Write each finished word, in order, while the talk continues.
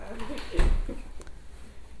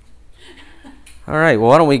All right, well,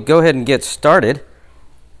 why don't we go ahead and get started?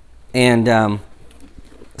 And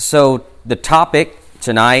so the topic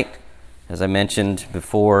tonight, as I mentioned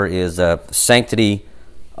before, is Sanctity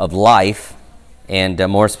of Life. And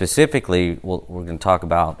more specifically, we're going to talk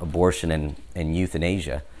about abortion and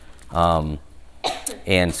euthanasia.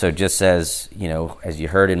 And so just as you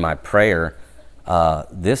heard in my prayer,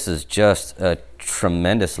 this is just a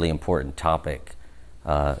tremendously important topic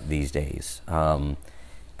these days.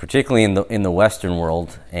 Particularly in the Western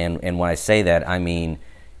world, and when I say that, I mean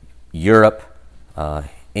Europe,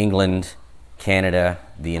 England, Canada,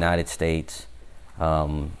 the United States,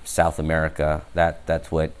 South America.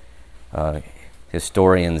 That's what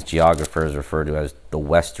historians, geographers refer to as the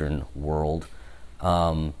Western world.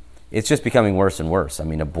 It's just becoming worse and worse. I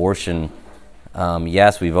mean, abortion.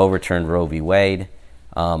 Yes, we've overturned Roe v. Wade,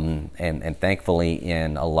 and thankfully,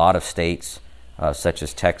 in a lot of states, such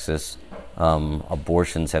as Texas,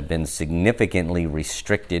 abortions have been significantly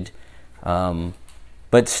restricted,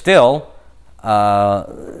 but still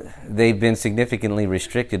they've been significantly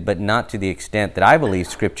restricted, but not to the extent that I believe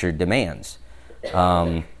Scripture demands.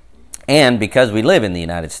 And because we live in the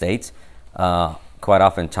United States, quite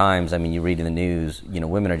oftentimes, I mean, you read in the news,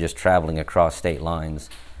 women are just traveling across state lines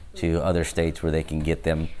to other states where they can get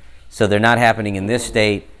them. So they're not happening in this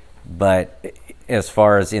state, but as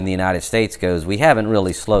far as in the United States goes, we haven't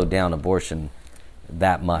really slowed down abortion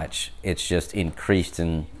that much. It's just increased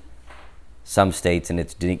in some states and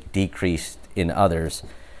it's decreased in others.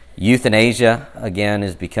 Euthanasia, again,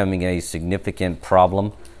 is becoming a significant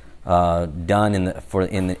problem, done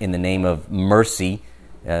in the name of mercy.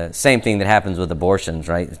 Same thing that happens with abortions,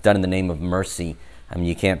 right? It's done in the name of mercy. I mean,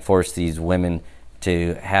 you can't force these women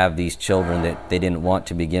to have these children that they didn't want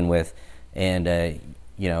to begin with, and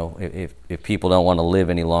if people don't want to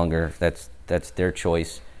live any longer, that's their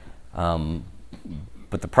choice.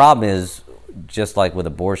 But the problem is, just like with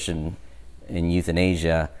abortion and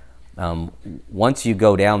euthanasia, once you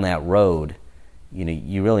go down that road,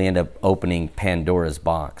 you really end up opening Pandora's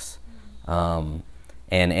box. And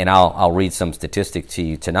I'll read some statistics to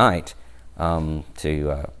you tonight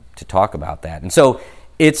to talk about that. And so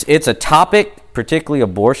it's a topic, particularly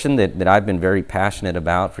abortion, that I've been very passionate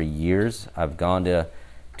about for years. I've gone to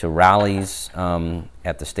rallies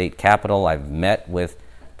at the state capitol. I've met with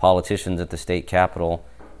politicians at the state capitol,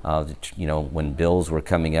 when bills were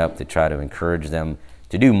coming up, to try to encourage them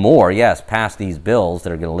to do more. Yes, pass these bills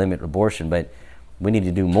that are going to limit abortion, but we need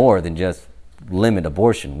to do more than just limit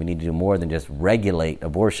abortion. We need to do more than just regulate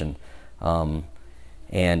abortion. So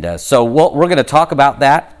we're going to talk about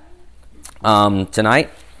that tonight.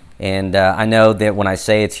 And I know that when I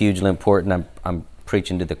say it's hugely important, I'm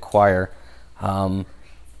preaching to the choir.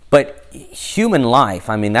 But human life,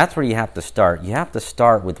 I mean, that's where you have to start. You have to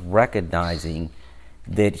start with recognizing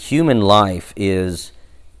that human life is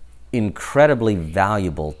incredibly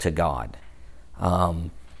valuable to God.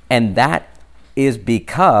 And that is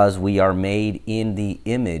because we are made in the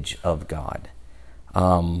image of God.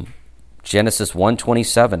 Genesis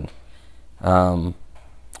 1:27.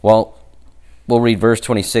 We'll read verse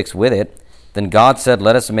 26 with it. Then God said,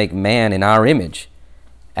 "Let us make man in our image,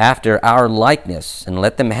 after our likeness, and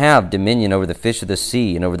let them have dominion over the fish of the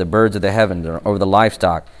sea, and over the birds of the heaven, and over the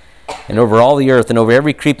livestock, and over all the earth, and over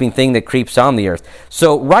every creeping thing that creeps on the earth."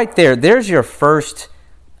 So right there's your first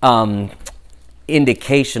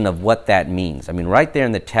indication of what that means. I mean, right there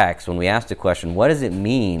in the text, when we ask the question, what does it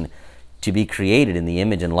mean to be created in the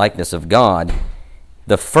image and likeness of God?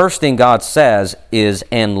 The first thing God says is,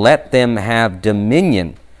 "And let them have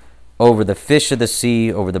dominion over the fish of the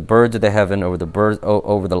sea, over the birds of the heaven, over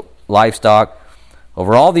the livestock,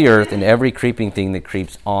 over all the earth, and every creeping thing that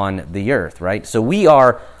creeps on the earth." Right? So we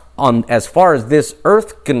are, as far as this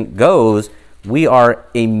earth goes, we are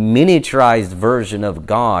a miniaturized version of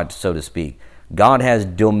God, so to speak. God has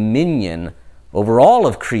dominion over all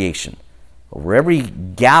of creation, over every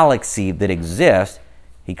galaxy that exists.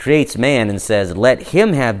 He creates man and says, "Let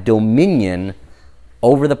him have dominion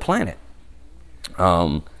over the planet."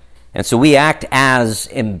 And so we act as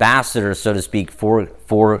ambassadors, so to speak,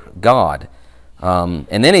 for God.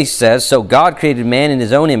 And then he says, "So God created man in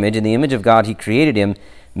his own image. In the image of God he created him.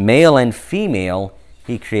 Male and female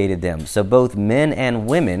he created them." So both men and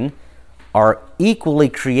women are equally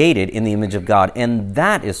created in the image of God. And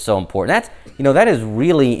that is so important. That is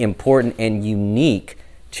really important and unique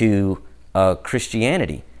to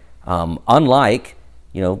Christianity. Unlike,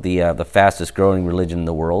 the fastest growing religion in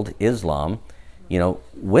the world, Islam,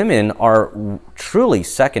 women are truly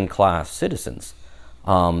second-class citizens.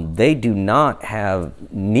 They do not have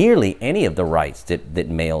nearly any of the rights that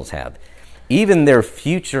males have. Even their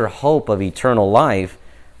future hope of eternal life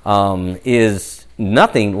is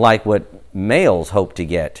nothing like what males hope to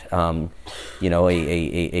get. A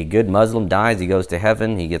good Muslim dies, he goes to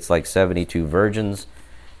heaven, he gets like 72 virgins.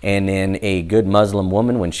 And then a good Muslim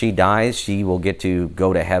woman, when she dies, she will get to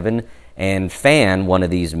go to heaven and fan one of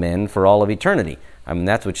these men for all of eternity. I mean,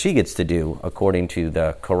 that's what she gets to do according to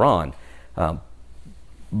the Quran.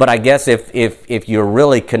 But I guess if you're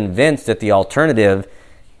really convinced that the alternative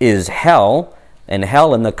is hell, and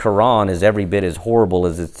hell in the Quran is every bit as horrible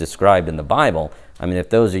as it's described in the Bible, I mean, if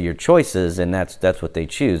those are your choices, then that's what they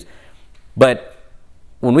choose. But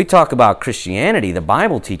when we talk about Christianity, the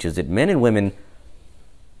Bible teaches that men and women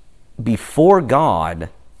before God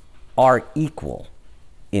are equal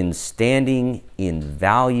in standing, in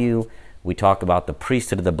value. We talk about the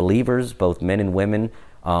priesthood of the believers. Both men and women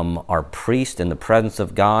are priests in the presence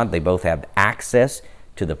of God. They both have access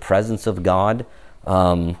to the presence of God.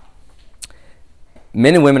 Men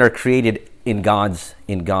and women are created in God's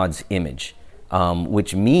image,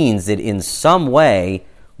 which means that in some way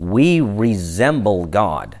we resemble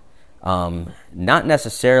God. Not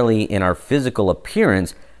necessarily in our physical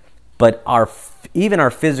appearance, but even our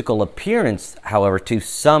physical appearance, however, to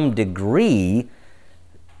some degree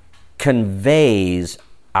conveys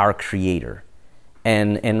our Creator.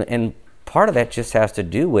 And part of that just has to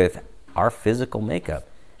do with our physical makeup.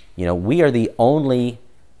 We are the only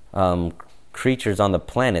creatures on the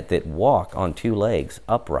planet that walk on two legs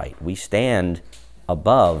upright. We stand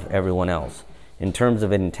above everyone else. In terms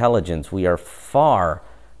of intelligence, we far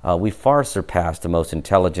surpass the most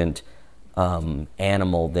intelligent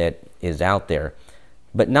animal that is out there,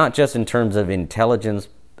 but not just in terms of intelligence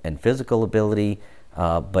and physical ability,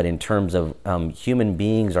 but in terms of human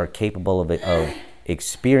beings are capable of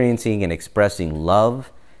experiencing and expressing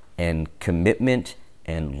love and commitment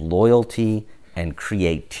and loyalty and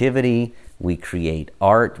creativity. We create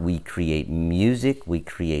art, we create music, we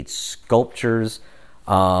create sculptures,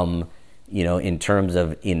 in terms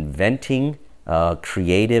of inventing,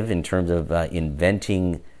 creative in terms of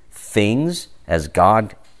inventing things as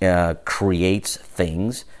God creates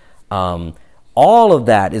things. All of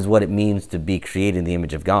that is what it means to be created in the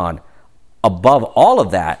image of God. Above all of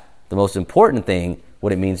that, the most important thing,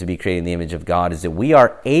 what it means to be created in the image of God, is that we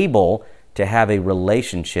are able to have a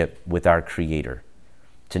relationship with our Creator,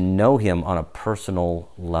 to know Him on a personal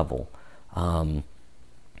level. And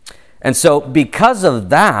so because of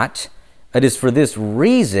that, it is for this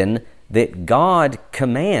reason that God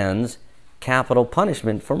commands capital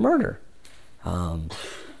punishment for murder.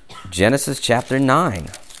 Genesis chapter 9.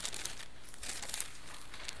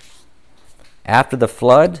 After the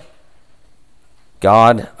flood,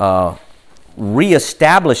 God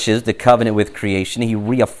reestablishes the covenant with creation. He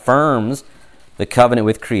reaffirms the covenant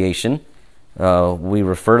with creation. We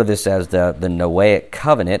refer to this as the Noahic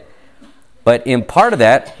covenant. But in part of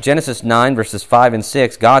that, Genesis 9, verses 5 and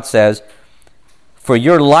 6, God says, "For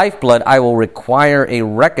your lifeblood I will require a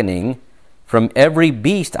reckoning. From every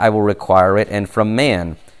beast I will require it, and from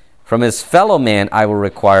man. From his fellow man I will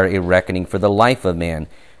require a reckoning for the life of man.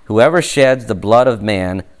 Whoever sheds the blood of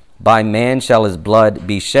man, by man shall his blood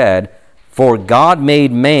be shed. For God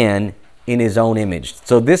made man in His own image."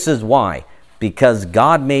 So this is why. Because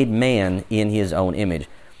God made man in His own image.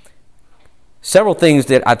 Several things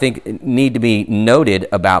that I think need to be noted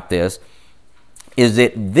about this is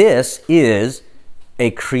that this is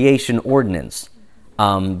a creation ordinance.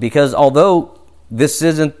 Because although this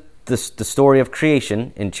isn't the story of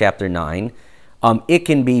creation in chapter 9, it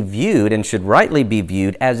can be viewed and should rightly be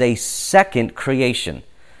viewed as a second creation,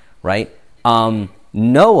 right?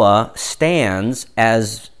 Noah stands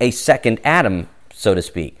as a second Adam, so to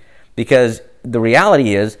speak, because the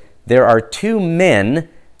reality is there are two men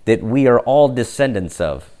that we are all descendants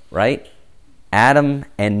of, right? Adam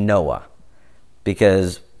and Noah.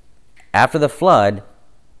 Because after the flood,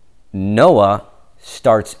 Noah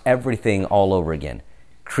starts everything all over again.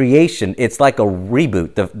 Creation, it's like a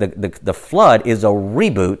reboot. The flood is a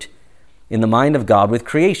reboot in the mind of God with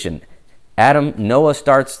creation. Noah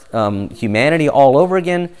starts humanity all over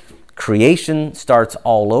again. Creation starts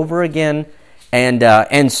all over again.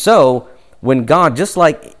 And so when God, just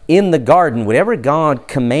like in the garden, whatever God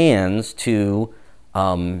commands to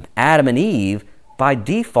Adam and Eve, by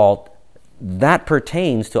default, that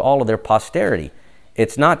pertains to all of their posterity.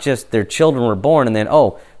 It's not just their children were born and then,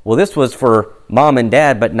 this was for mom and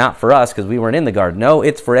dad, but not for us because we weren't in the garden. No,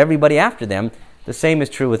 it's for everybody after them. The same is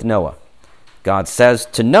true with Noah. God says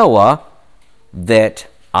to Noah that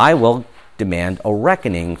I will demand a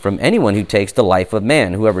reckoning from anyone who takes the life of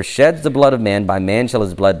man. Whoever sheds the blood of man, by man shall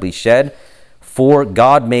his blood be shed, for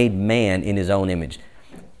God made man in His own image.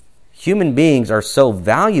 Human beings are so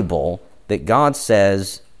valuable that God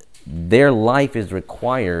says their life is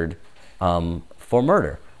required for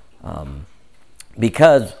murder.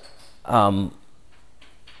 Because when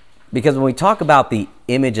we talk about the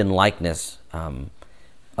image and likeness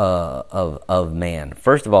of man,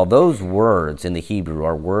 first of all, those words in the Hebrew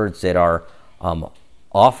are words that are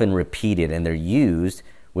often repeated, and they're used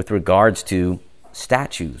with regards to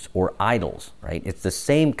statues or idols, right? It's the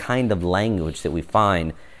same kind of language that we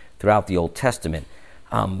find throughout the Old Testament.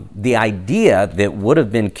 The idea that would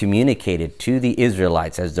have been communicated to the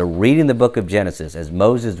Israelites as they're reading the book of Genesis, as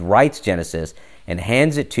Moses writes Genesis and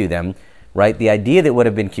hands it to them, right? The idea that would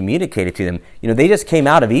have been communicated to them, they just came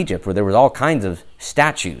out of Egypt where there was all kinds of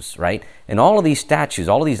statues, right? And all of these statues,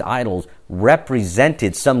 all of these idols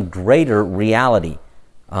represented some greater reality.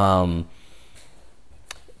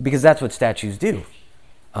 Because that's what statues do.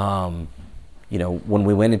 When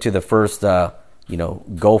we went into the first,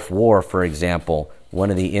 Gulf War, for example, one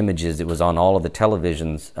of the images that was on all of the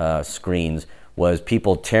television screens was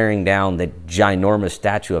people tearing down the ginormous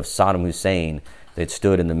statue of Saddam Hussein that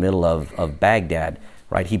stood in the middle of Baghdad,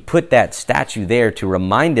 right? He put that statue there to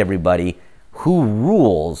remind everybody who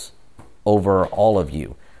rules over all of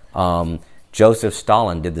you. Joseph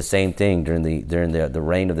Stalin did the same thing during the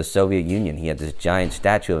reign of the Soviet Union. He had this giant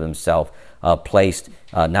statue of himself placed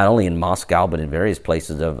not only in Moscow but in various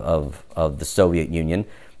places of the Soviet Union,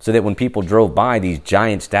 so that when people drove by these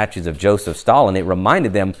giant statues of Joseph Stalin, it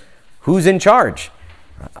reminded them who's in charge.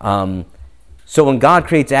 So when God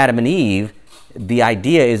creates Adam and Eve, the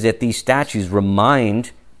idea is that these statues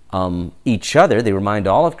remind each other, they remind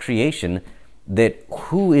all of creation that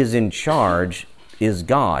who is in charge is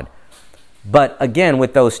God. But again,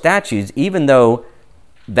 with those statues, even though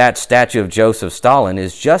that statue of Joseph Stalin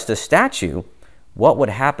is just a statue, what would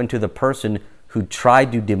happen to the person who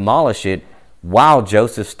tried to demolish it while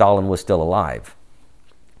Joseph Stalin was still alive,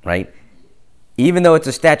 right? Even though it's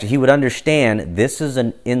a statue, he would understand this is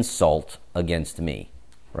an insult against me,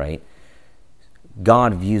 right?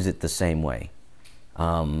 God views it the same way.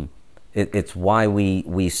 It's why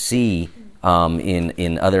we see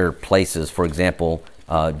in other places, for example,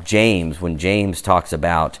 James, when James talks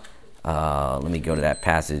about, let me go to that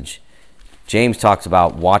passage. James talks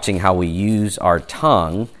about watching how we use our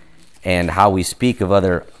tongue and how we speak of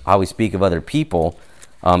other people.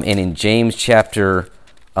 And in James chapter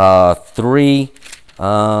 3,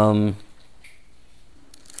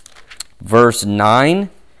 verse 9,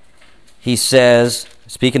 he says,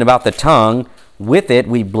 speaking about the tongue, with it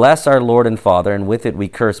we bless our Lord and Father, and with it we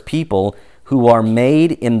curse people who are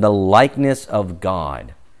made in the likeness of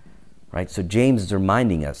God. Right? So James is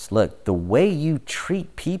reminding us, look, the way you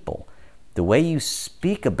treat people, the way you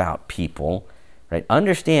speak about people, right?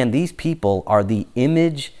 Understand these people are the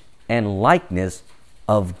image and likeness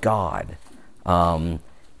of God. And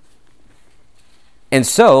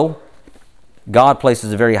so God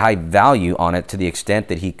places a very high value on it to the extent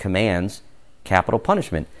that he commands capital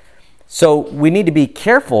punishment. So we need to be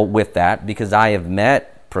careful with that, because I have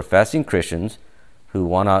met professing Christians who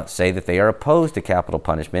want to say that they are opposed to capital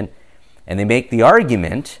punishment, and they make the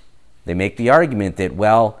argument that,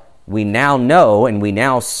 well, we now know and we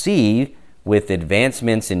now see with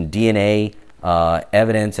advancements in DNA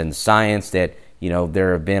evidence and science that,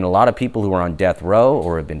 there have been a lot of people who are on death row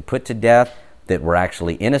or have been put to death that were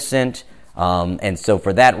actually innocent. And so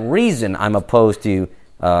for that reason, I'm opposed to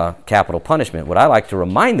capital punishment. What I like to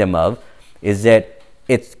remind them of is that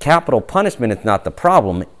it's capital punishment, it's not the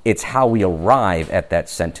problem, it's how we arrive at that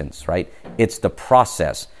sentence, right? It's the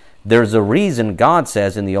process. There's a reason God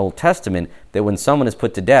says in the Old Testament that when someone is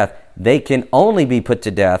put to death, they can only be put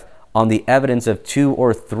to death on the evidence of 2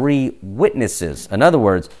 or 3 witnesses. In other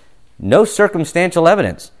words, no circumstantial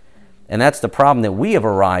evidence. And that's the problem that we have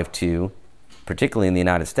arrived to, particularly in the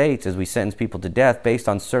United States, as we sentence people to death based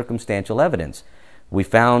on circumstantial evidence. We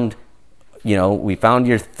found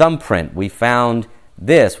your thumbprint, we found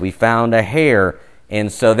this, we found a hair,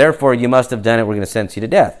 and so therefore you must have done it, we're going to sentence you to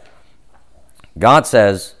death. God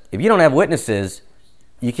says, if you don't have witnesses,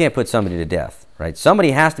 you can't put somebody to death, right?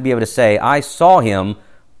 Somebody has to be able to say, I saw him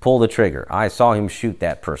pull the trigger, I saw him shoot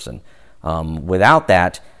that person. Without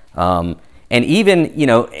that, and even,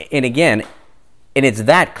 and again, and it's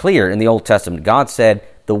that clear in the Old Testament. God said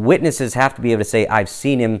the witnesses have to be able to say, I've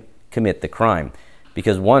seen him commit the crime.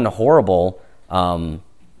 Because one horrible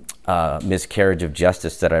miscarriage of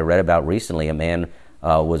justice that I read about recently, a man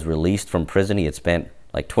was released from prison. He had spent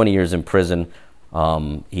like 20 years in prison.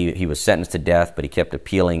 He was sentenced to death, but he kept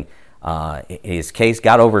appealing. His case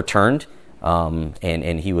got overturned,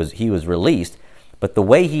 and he was released. But the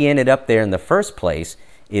way he ended up there in the first place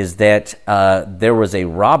is that there was a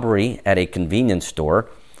robbery at a convenience store.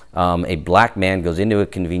 A black man goes into a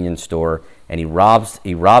convenience store and he robs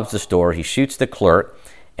the store. He shoots the clerk,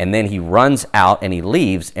 and then he runs out and he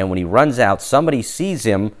leaves. And when he runs out, somebody sees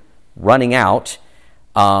him running out.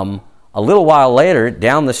 A little while later,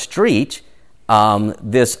 down the street,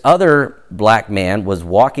 this other black man was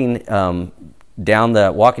walking down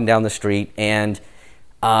the street, and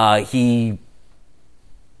he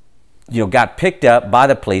got picked up by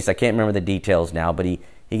the police. I can't remember the details now, but he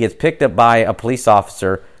gets picked up by a police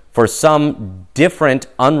officer for some different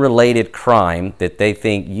unrelated crime that they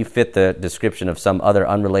think you fit the description of some other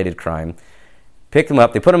unrelated crime. Pick him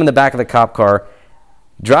up. They put him in the back of the cop car.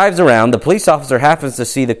 Drives around. The police officer happens to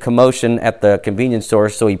see the commotion at the convenience store,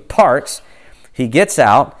 so he parks. He gets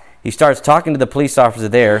out. He starts talking to the police officer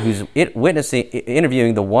there, who's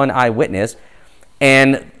interviewing the one eyewitness,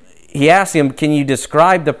 and he asks him, "Can you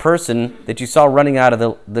describe the person that you saw running out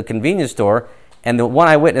of the convenience store?" And the one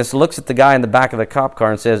eyewitness looks at the guy in the back of the cop car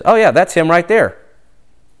and says, "Oh yeah, that's him right there."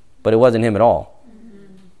 But it wasn't him at all.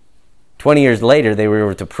 20 years later, they were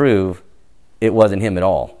able to prove it wasn't him at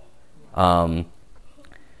all.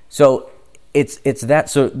 So it's that.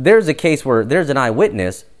 So there's a case where there's an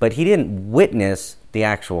eyewitness, but he didn't witness the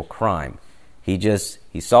actual crime. He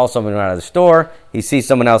saw someone run out of the store. He sees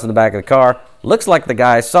someone else in the back of the car. Looks like the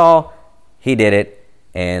guy saw. He did it,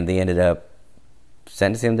 and they ended up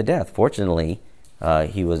sentencing him to death. Fortunately,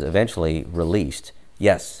 he was eventually released.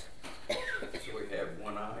 Yes. So we have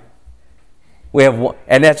one eye. We have one,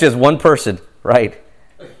 and that's just one person, right?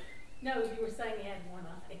 No, you were saying he had one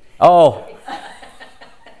eye. Oh.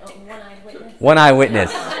 One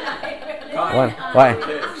eyewitness.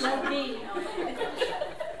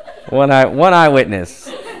 One eyewitness.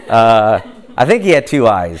 I think he had two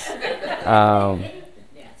eyes.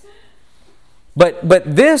 But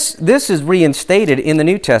this is reinstated in the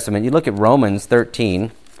New Testament. You look at Romans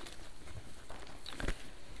 13.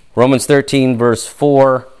 Romans 13, verse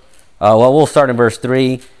 4. We'll start in verse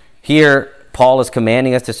 3. Here, Paul is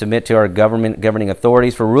commanding us to submit to our governing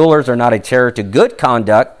authorities, for rulers are not a terror to good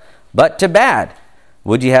conduct, but to bad.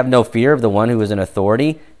 Would you have no fear of the one who is in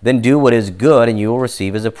authority? Then do what is good, and you will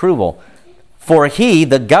receive his approval. For he,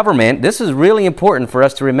 the government, this is really important for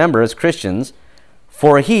us to remember as Christians,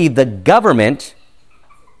 for he, the government,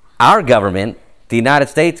 our government, the United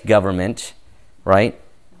States government, right?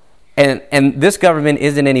 And this government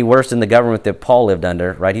isn't any worse than the government that Paul lived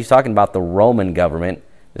under, right? He's talking about the Roman government.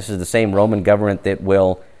 This is the same Roman government that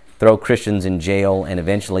will throw Christians in jail and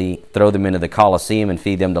eventually throw them into the Colosseum and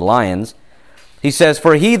feed them to lions. He says,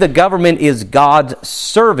 for he, the government, is God's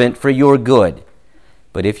servant for your good.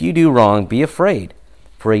 But if you do wrong, be afraid,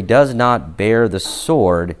 for he does not bear the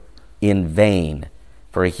sword in vain.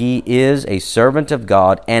 For he is a servant of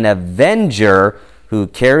God, an avenger who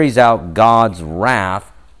carries out God's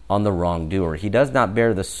wrath on the wrongdoer. He does not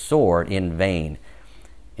bear the sword in vain.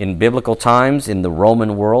 In biblical times, in the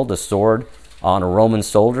Roman world, the sword on a Roman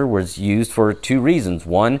soldier was used for two reasons.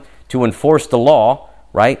 One, to enforce the law,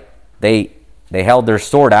 right? They held their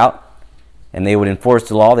sword out, and they would enforce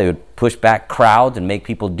the law. They would push back crowds and make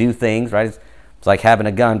people do things, right? It's like having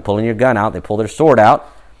a gun, pulling your gun out. They pull their sword out,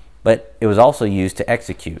 but it was also used to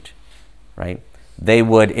execute, right? They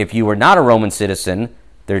would, if you were not a Roman citizen,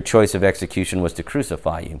 their choice of execution was to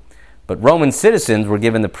crucify you. But Roman citizens were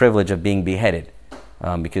given the privilege of being beheaded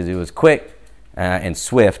because it was quick and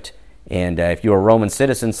swift. And if you were a Roman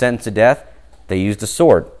citizen sentenced to death, they used a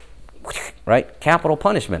sword, right? Capital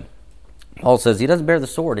punishment. Paul says he doesn't bear the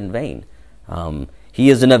sword in vain. He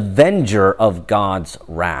is an avenger of God's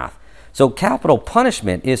wrath. So capital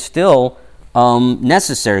punishment is still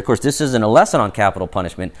necessary. Of course, this isn't a lesson on capital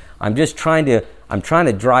punishment. I'm trying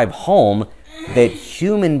to drive home that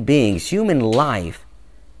human beings, human life,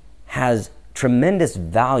 has tremendous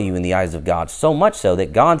value in the eyes of God. So much so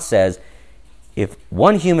that God says, if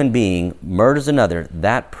one human being murders another,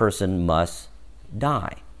 that person must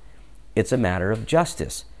die. It's a matter of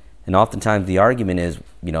justice. And oftentimes the argument is,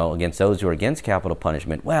 against those who are against capital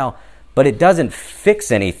punishment, well, but it doesn't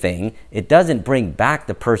fix anything. It doesn't bring back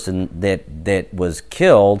the person that was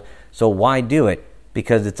killed. So why do it?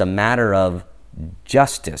 Because it's a matter of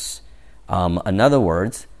justice. In other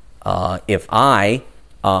words, if I,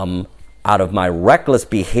 out of my reckless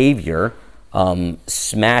behavior,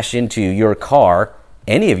 smash into your car,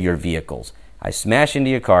 any of your vehicles, I smash into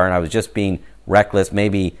your car and I was just being reckless,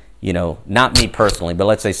 maybe, not me personally, but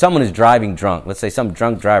let's say someone is driving drunk. Let's say some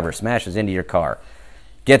drunk driver smashes into your car,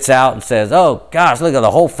 gets out and says, oh, gosh, look at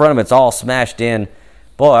the whole front of it's all smashed in.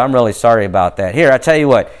 Boy, I'm really sorry about that. Here, I tell you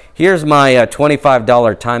what, here's my $25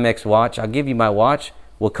 Timex watch. I'll give you my watch.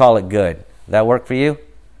 We'll call it good. Does that work for you?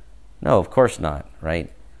 No, of course not,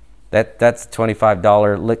 right? That's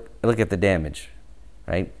 $25. Look at the damage,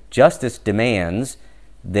 right? Justice demands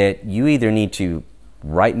that you either need to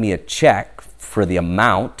write me a check for the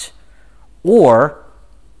amount or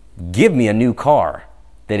give me a new car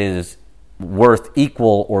that is worth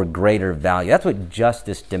equal or greater value. That's what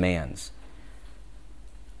justice demands.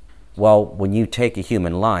 Well, when you take a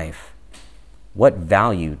human life, what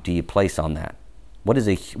value do you place on that? What is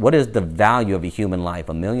the value of a human life?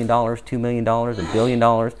 $1 million, $2 million, $1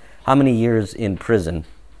 billion? How many years in prison?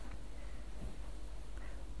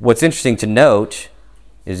 What's interesting to note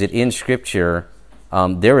is that in Scripture,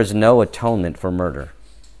 there is no atonement for murder.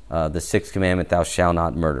 The sixth commandment, thou shalt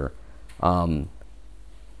not murder.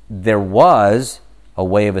 There was a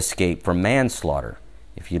way of escape for manslaughter.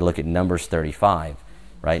 If you look at Numbers 35,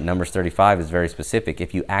 right? Numbers 35 is very specific.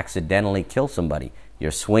 If you accidentally kill somebody,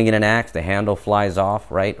 you're swinging an axe, the handle flies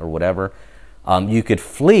off, right, or whatever, you could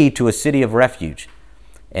flee to a city of refuge.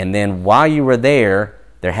 And then while you were there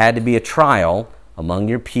had to be a trial among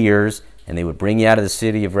your peers, and they would bring you out of the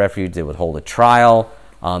city of refuge. They would hold a trial.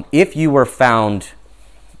 If you were found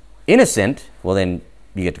innocent, well, then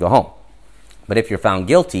you get to go home. But if you're found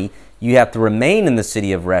guilty, you have to remain in the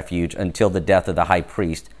city of refuge until the death of the high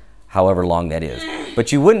priest, however long that is.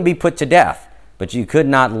 But you wouldn't be put to death, but you could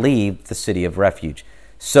not leave the city of refuge.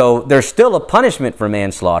 So there's still a punishment for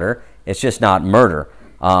manslaughter. It's just not murder.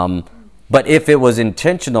 But if it was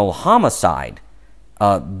intentional homicide,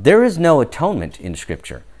 there is no atonement in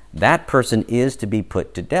Scripture. That person is to be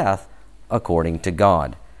put to death according to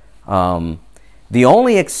God. The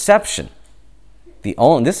only exception,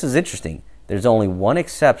 this is interesting, there's only one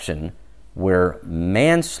exception where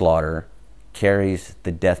manslaughter carries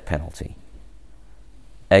the death penalty.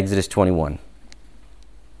 Exodus 21.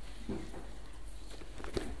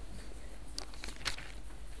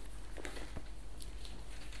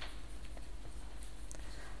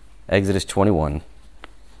 Exodus 21.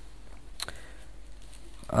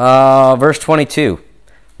 Verse 22.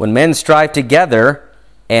 When men strive together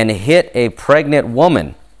and hit a pregnant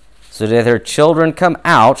woman, so that her children come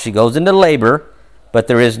out, she goes into labor, but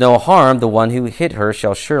there is no harm, the one who hit her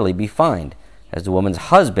shall surely be fined, as the woman's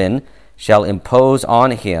husband shall impose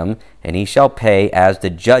on him, and he shall pay as the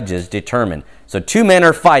judges determine. So two men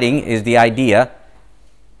are fighting is the idea,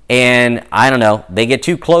 and I don't know, they get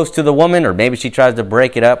too close to the woman, or maybe she tries to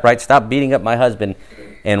break it up, right? Stop beating up my husband,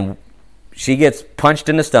 and she gets punched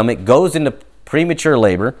in the stomach, goes into premature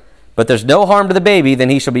labor, but there's no harm to the baby, then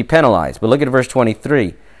he shall be penalized. But look at verse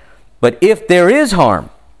 23. But if there is harm,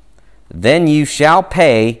 then you shall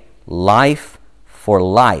pay life for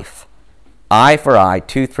life, eye for eye,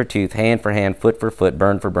 tooth for tooth, hand for hand, foot for foot,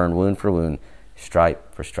 burn for burn, wound for wound,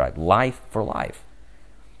 stripe for stripe, life for life.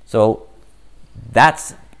 So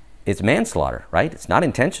it's manslaughter, right? It's not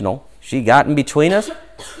intentional. She got in between us.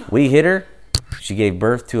 We hit her. She gave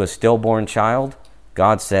birth to a stillborn child.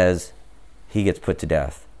 God says he gets put to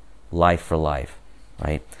death. Life for life,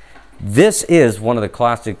 right? This is the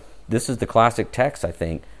classic text, I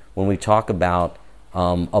think, when we talk about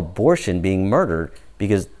abortion being murder,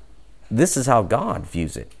 because this is how God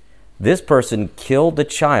views it. This person killed the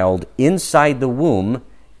child inside the womb.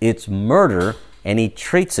 It's murder, and he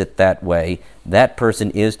treats it that way. That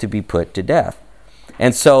person is to be put to death.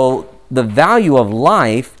 And so the value of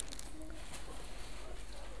life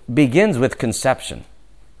begins with conception,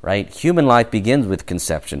 right? Human life begins with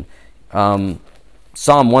conception. Psalm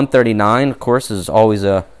 139, of course, is always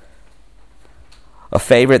a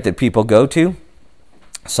favorite that people go to.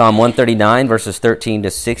 Psalm 139, verses 13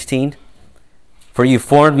 to 16. For you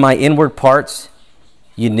formed my inward parts,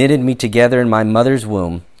 you knitted me together in my mother's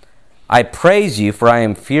womb. I praise you, for I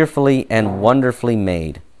am fearfully and wonderfully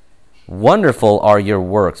made. Wonderful are your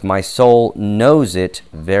works. My soul knows it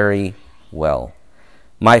very well.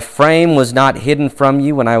 My frame was not hidden from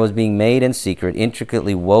you when I was being made in secret,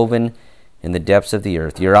 intricately woven in the depths of the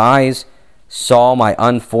earth. Your eyes saw my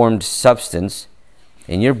unformed substance.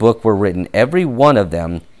 In your book were written, every one of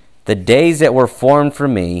them, the days that were formed for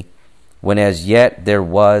me, when as yet there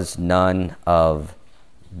was none of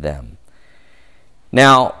them.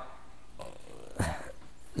 Now,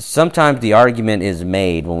 sometimes the argument is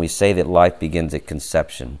made when we say that life begins at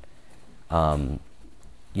conception.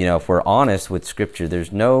 If we're honest with Scripture,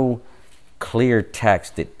 there's no clear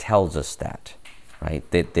text that tells us that, right?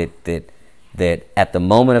 That at the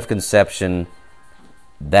moment of conception,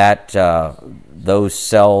 that those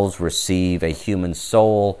cells receive a human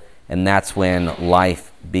soul, and that's when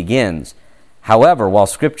life begins. However, while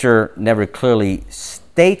Scripture never clearly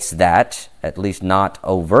states that, at least not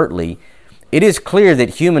overtly, it is clear that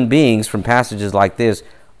human beings, from passages like this,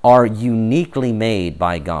 are uniquely made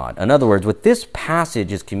by God. In other words, what this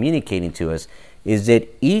passage is communicating to us is that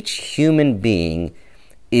each human being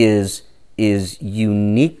is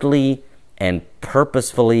uniquely and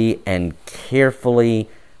purposefully and carefully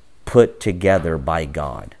put together by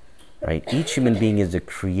God. Right? Each human being is a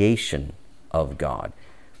creation of God,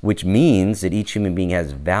 which means that each human being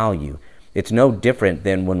has value. It's no different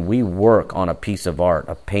than when we work on a piece of art,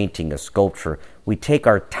 a painting, a sculpture. We take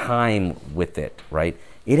our time with it, right?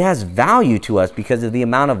 It has value to us because of the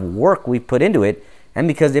amount of work we put into it and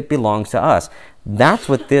because it belongs to us. That's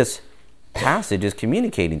what this passage is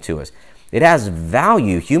communicating to us. It has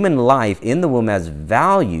value. Human life in the womb has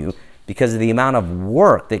value because of the amount of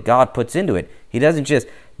work that God puts into it. He doesn't just,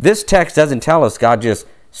 this text doesn't tell us God just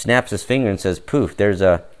snaps his finger and says, poof, there's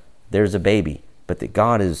a baby. But that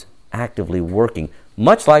God is actively working,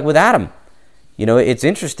 much like with Adam. You know, it's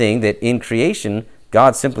interesting that in creation,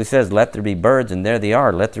 God simply says, let there be birds, and there they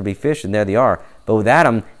are. Let there be fish, and there they are. But with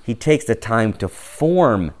Adam, he takes the time to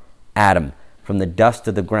form Adam from the dust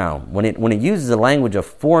of the ground. When it uses the language of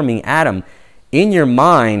forming Adam, in your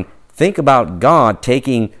mind, think about God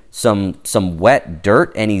taking some wet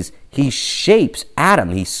dirt, and he shapes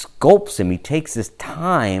Adam. He sculpts him. He takes this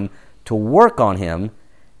time to work on him,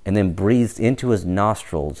 and then breathes into his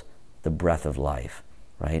nostrils the breath of life,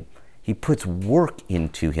 right? He puts work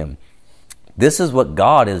into him. This is what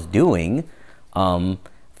God is doing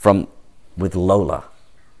with Lola,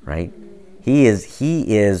 right? He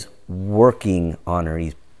is working on her.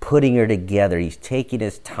 He's putting her together. He's taking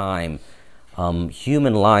his time.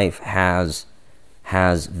 Human life has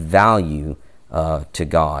value to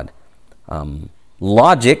God.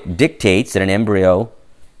 Logic dictates that an embryo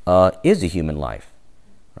is a human life,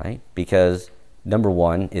 right? Because number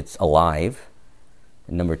one, it's alive.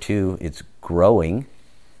 And number two, it's growing,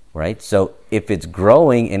 right? So if it's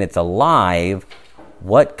growing and it's alive,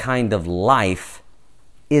 what kind of life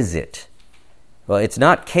is it? Well, it's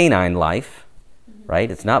not canine life, right?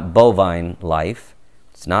 It's not bovine life.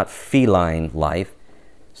 It's not feline life.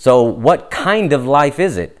 So what kind of life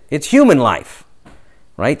is it? It's human life,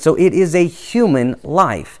 right? So it is a human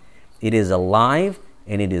life. It is alive,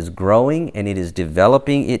 and it is growing, and it is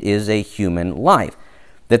developing. It is a human life.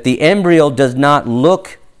 That the embryo does not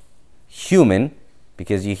look human,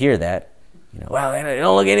 because you hear that, well, they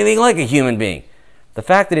don't look anything like a human being. The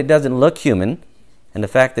fact that it doesn't look human, and the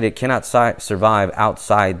fact that it cannot survive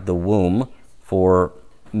outside the womb for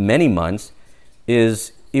many months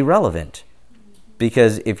is irrelevant.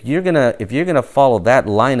 Because if you're gonna follow that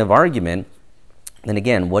line of argument, then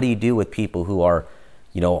again, what do you do with people who are,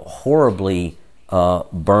 horribly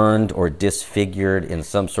burned or disfigured in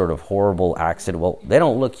some sort of horrible accident? Well, they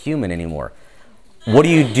don't look human anymore. What do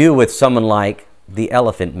you do with someone like the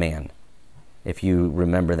Elephant Man? If you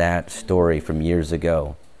remember that story from years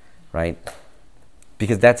ago, right?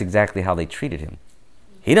 Because that's exactly how they treated him.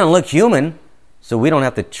 He doesn't look human, so we don't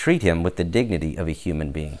have to treat him with the dignity of a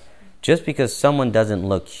human being. Just because someone doesn't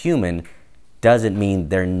look human doesn't mean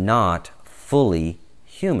they're not fully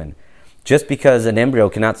human. Just because an embryo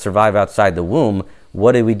cannot survive outside the womb,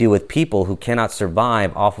 what do we do with people who cannot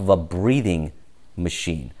survive off of a breathing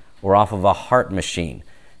machine or off of a heart machine?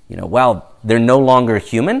 Well, they're no longer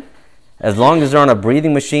human. As long as they're on a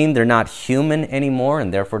breathing machine, they're not human anymore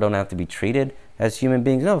and therefore don't have to be treated as human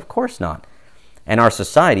beings. No, of course not. And our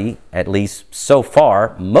society, at least so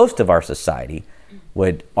far, most of our society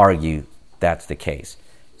would argue that's the case.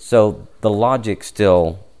 So the logic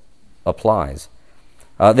still applies.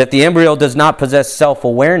 That the embryo does not possess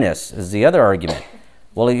self-awareness is the other argument.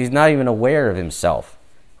 Well, he's not even aware of himself,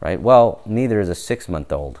 right? Well, neither is a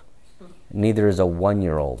 6-month-old. Neither is a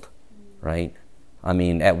 1-year-old, right? I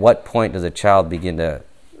mean, at what point does a child begin to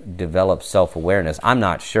develop self-awareness? I'm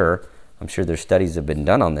not sure. I'm sure there's studies that have been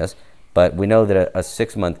done on this, but we know that a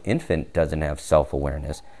 6-month infant doesn't have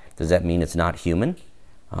self-awareness. Does that mean it's not human?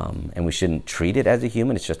 And we shouldn't treat it as a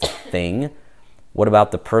human? It's just a thing. What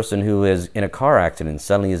about the person who is in a car accident and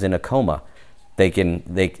suddenly is in a coma? They can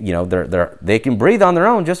breathe on their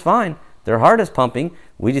own just fine. Their heart is pumping.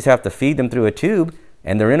 We just have to feed them through a tube,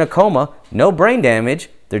 and they're in a coma. No brain damage.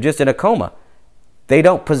 They're just in a coma. They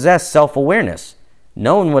don't possess self-awareness.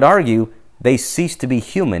 No one would argue they cease to be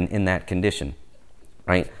human in that condition,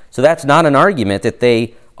 right? So that's not an argument that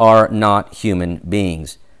they are not human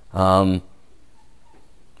beings. In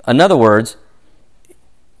other words,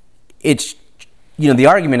 it's, the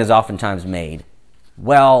argument is oftentimes made,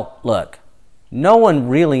 well, look, no one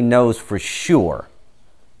really knows for sure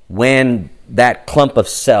when that clump of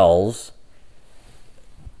cells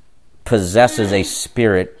possesses a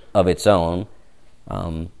spirit of its own,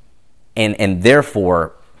 and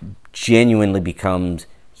therefore genuinely becomes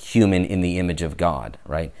human in the image of God,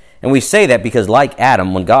 right? And we say that because like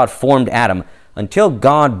Adam, when God formed Adam, until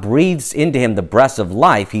God breathes into him the breath of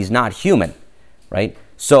life, he's not human, right?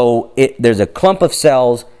 So there's a clump of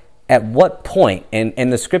cells. At what point,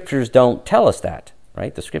 and the scriptures don't tell us that,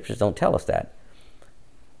 right? The scriptures don't tell us that.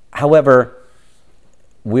 However,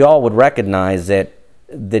 we all would recognize that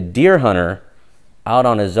the deer hunter out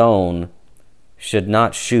on his own should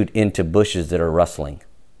not shoot into bushes that are rustling,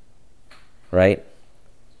 right?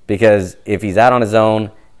 Because if he's out on his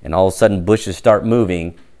own and all of a sudden bushes start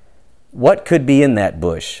moving, what could be in that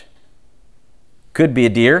bush? Could be a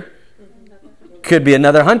deer, could be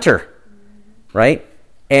another hunter, right?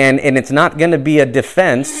 And it's not going to be a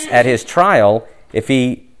defense at his trial if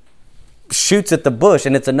he shoots at the bush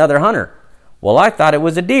and it's another hunter. Well, I thought it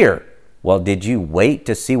was a deer. Well, did you wait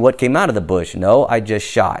to see what came out of the bush? No, I just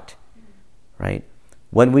shot, right?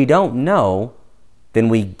 When we don't know, then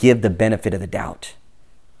we give the benefit of the doubt,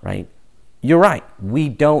 right? You're right. We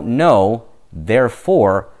don't know.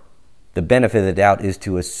 Therefore, the benefit of the doubt is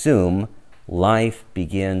to assume life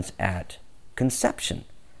begins at conception.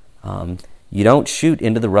 You don't shoot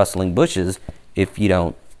into the rustling bushes if you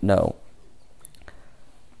don't know.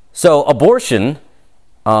 So abortion,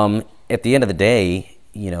 at the end of the day,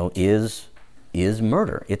 is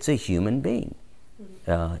murder. It's a human being.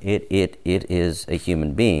 It is a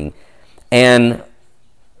human being, and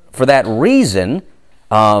for that reason,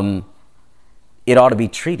 it ought to be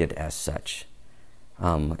treated as such.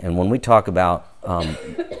 And when we talk about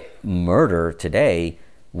murder today,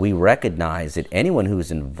 we recognize that anyone who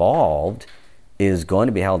is involved is going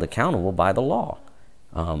to be held accountable by the law.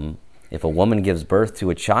 If a woman gives birth to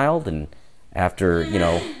a child and after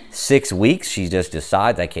 6 weeks she just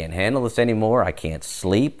decides, I can't handle this anymore, I can't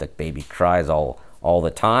sleep, the baby cries all the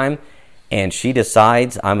time, and she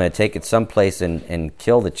decides I'm going to take it someplace and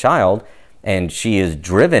kill the child, and she is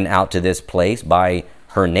driven out to this place by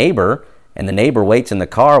her neighbor, and the neighbor waits in the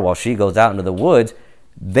car while she goes out into the woods,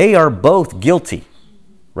 they are both guilty,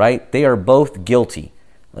 right? They are both guilty.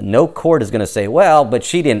 No court is going to say, well, but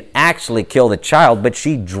she didn't actually kill the child, but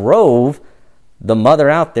she drove the mother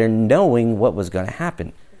out there knowing what was going to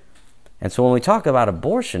happen. And so when we talk about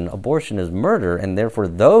abortion, abortion is murder, and therefore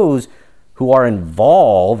those who are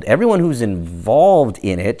involved, everyone who's involved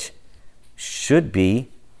in it, should be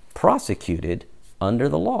prosecuted under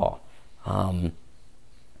the law. Of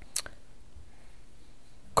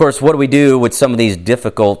course, what do we do with some of these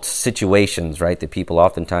difficult situations, right, that people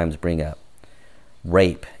oftentimes bring up?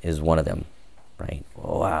 Rape is one of them, right?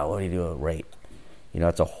 Oh, wow, what do you do with rape?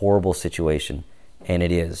 It's a horrible situation, and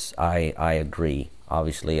it is. I agree.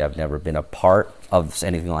 Obviously, I've never been a part of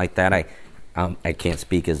anything like that. I can't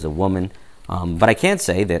speak as a woman, but I can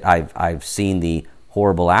say that I've seen the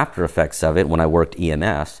horrible after effects of it. When I worked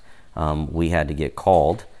EMS, we had to get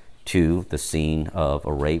called to the scene of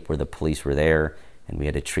a rape where the police were there, and we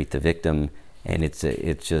had to treat the victim, and it's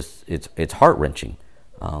heart-wrenching.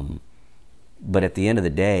 But at the end of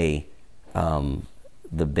the day,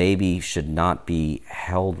 the baby should not be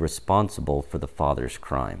held responsible for the father's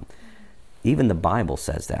crime. Even the Bible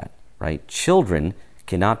says that, right? Children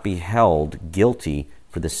cannot be held guilty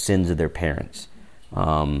for the sins of their parents.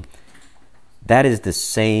 That is the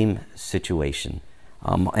same situation.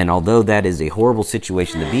 And although that is a horrible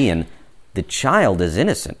situation to be in, the child is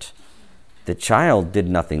innocent. The child did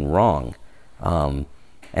nothing wrong.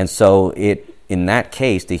 And so in that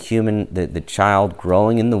case, the child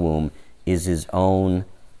growing in the womb is his own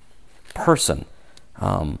person.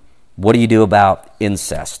 What do you do about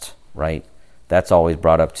incest, right? That's always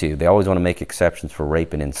brought up too. They always want to make exceptions for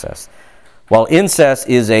rape and incest. While incest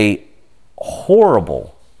is a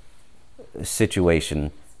horrible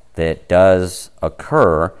situation that does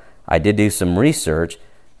occur, I did do some research.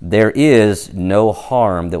 There is no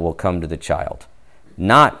harm that will come to the child.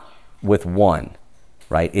 Not with one,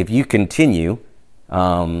 right? If you continue,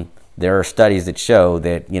 there are studies that show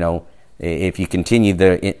that, if you continue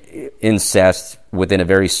the incest within a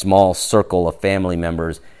very small circle of family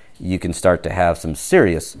members, you can start to have some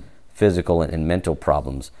serious physical and mental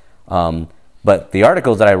problems. But the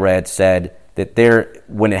articles that I read said that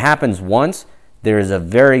when it happens once, there is a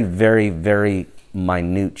very, very, very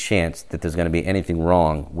minute chance that there's going to be anything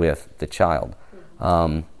wrong with the child.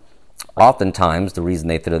 Oftentimes, the reason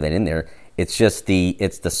they throw that in there, it's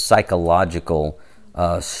the psychological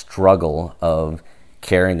struggle of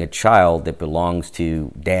carrying a child that belongs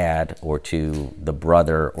to dad or to the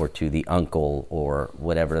brother or to the uncle or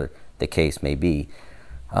whatever the case may be.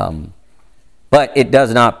 But it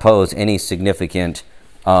does not pose any significant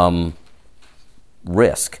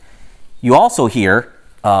risk. You also hear,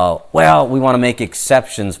 we want to make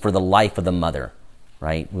exceptions for the life of the mother.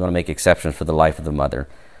 right? We want to make exceptions for the life of the mother.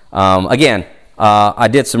 Again, I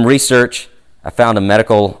did some research. I found a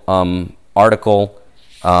medical article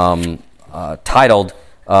titled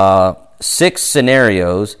 6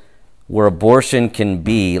 Scenarios Where Abortion Can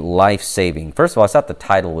Be Life-Saving. First of all, I thought the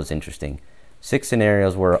title was interesting. 6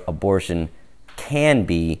 Scenarios Where Abortion Can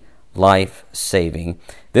Be Life-Saving.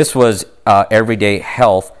 This was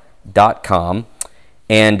everydayhealth.com.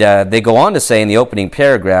 And they go on to say in the opening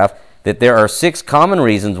paragraph that there are 6 common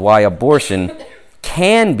reasons why abortion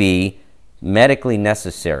can be medically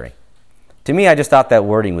necessary. To me, I just thought that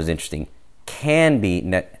wording was interesting. Can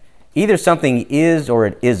be, either something is or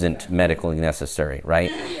it isn't medically necessary,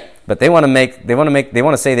 right? But they want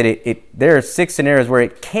to say that there are 6 scenarios where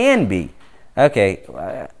it can be. Okay,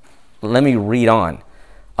 let me read on.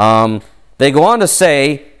 They go on to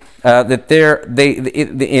say that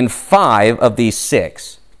in 5 of these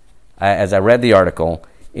 6, as I read the article,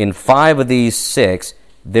 in 5 of these 6,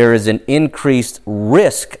 there is an increased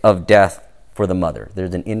risk of death for the mother.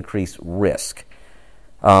 There's an increased risk.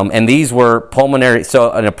 And these were pulmonary,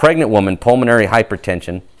 so in a pregnant woman, pulmonary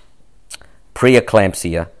hypertension,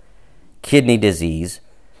 preeclampsia, kidney disease,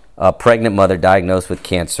 a pregnant mother diagnosed with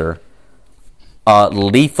cancer,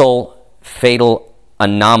 lethal fatal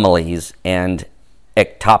anomalies, and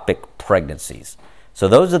ectopic pregnancies. So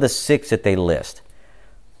those are the 6 that they list.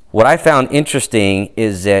 What I found interesting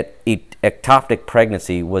is that ectopic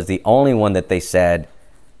pregnancy was the only one that they said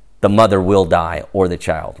the mother will die or the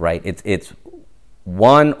child, right? It's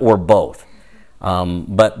one or both.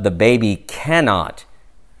 But the baby cannot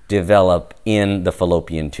develop in the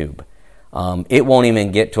fallopian tube. It won't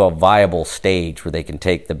even get to a viable stage where they can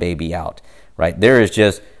take the baby out, right? There is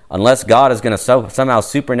just, unless God is going to somehow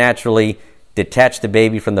supernaturally detach the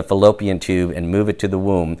baby from the fallopian tube and move it to the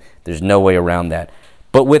womb, there's no way around that.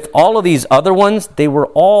 But with all of these other ones, they were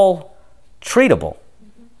all treatable.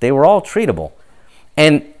 They were all treatable.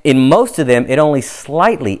 And in most of them, it only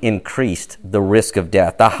slightly increased the risk of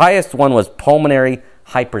death. The highest one was pulmonary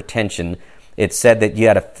hypertension. It said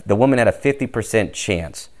that the woman had a 50%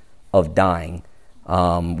 chance of dying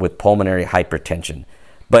with pulmonary hypertension.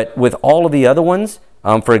 But with all of the other ones,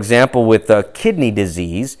 for example, with kidney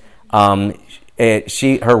disease,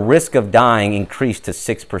 her risk of dying increased to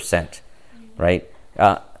 6%, right?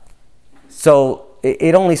 So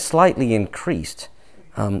it only slightly increased.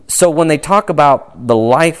 So when they talk about the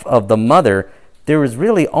life of the mother, there is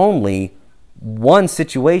really only one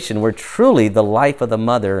situation where truly the life of the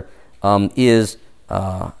mother is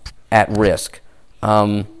at risk.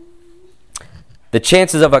 The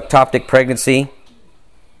chances of ectopic pregnancy,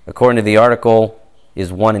 according to the article,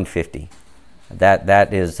 is 1 in 50.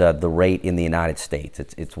 That is the rate in the United States.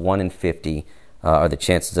 It's 1 in 50 are the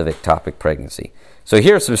chances of ectopic pregnancy. So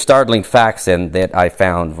here are some startling facts then that I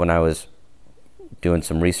found when I was doing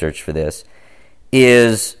some research for this.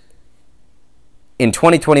 Is in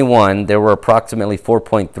 2021, there were approximately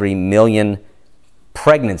 4.3 million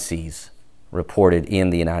pregnancies reported in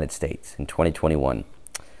the United States in 2021.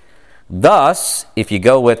 Thus, if you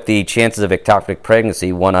go with the chances of ectopic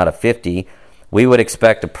pregnancy, 1 out of 50, we would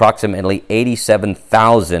expect approximately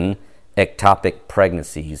 87,000 ectopic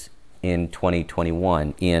pregnancies in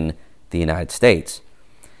 2021 in the United States.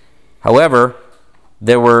 However,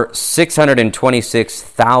 there were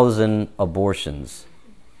 626,000 abortions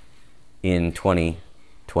in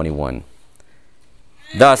 2021.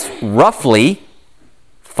 Thus, roughly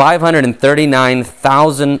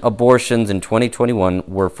 539,000 abortions in 2021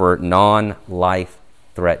 were for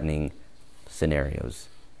non-life-threatening scenarios.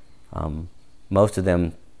 Most of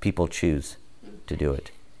them, people choose to do it.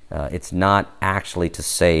 It's not actually to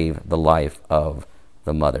save the life of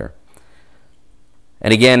the mother.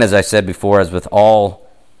 And again, as I said before, as with all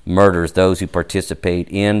murders, those who participate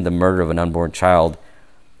in the murder of an unborn child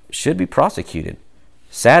should be prosecuted.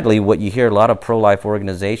 Sadly, what you hear a lot of pro-life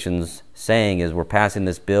organizations saying is we're passing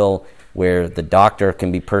this bill where the doctor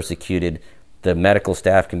can be persecuted, the medical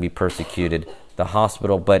staff can be persecuted, the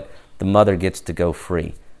hospital, but the mother gets to go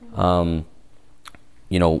free.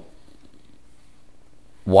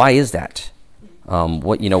 Why is that?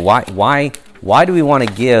 Why do we want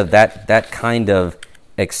to give that kind of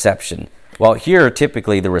exception? Well, here are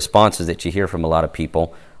typically the responses that you hear from a lot of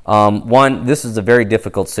people. One, this is a very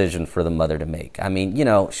difficult decision for the mother to make. I mean,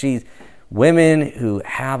 women who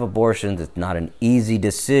have abortions, it's not an easy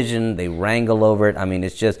decision. They wrangle over it. I mean,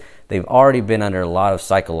 it's just, they've already been under a lot of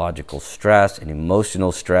psychological stress and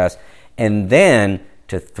emotional stress. And then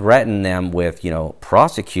to threaten them with,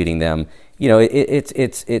 prosecuting them,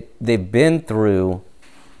 they've been through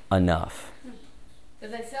enough.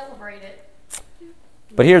 Because they celebrate it.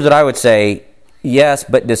 But here's what I would say. Yes,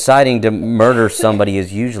 but deciding to murder somebody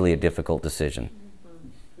is usually a difficult decision.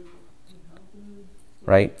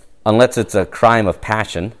 Right? Unless it's a crime of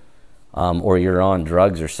passion, or you're on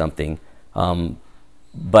drugs or something.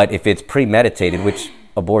 But if it's premeditated, which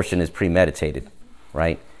abortion is premeditated,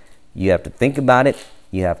 right? You have to think about it.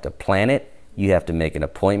 You have to plan it. You have to make an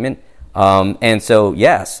appointment. And so,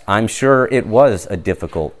 yes, I'm sure it was a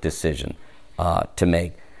difficult decision to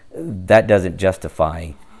make. That doesn't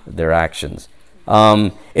justify their actions.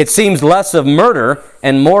 It seems less of murder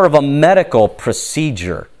and more of a medical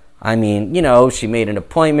procedure. I mean, she made an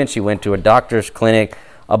appointment. She went to a doctor's clinic.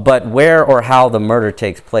 But where or how the murder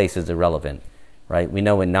takes place is irrelevant, right? We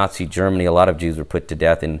know in Nazi Germany, a lot of Jews were put to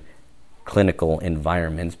death in clinical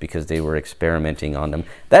environments because they were experimenting on them.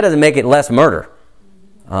 That doesn't make it less murder.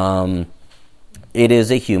 It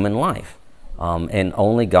is a human life. And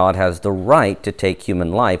only God has the right to take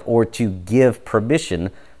human life or to give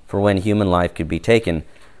permission for when human life could be taken.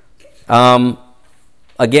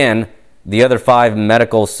 Again, the other 5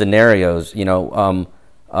 medical scenarios,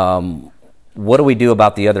 what do we do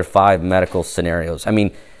about the other 5 medical scenarios? I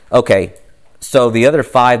mean, okay, so the other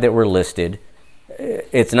 5 that were listed,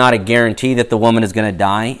 it's not a guarantee that the woman is going to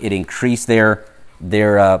die. It increased their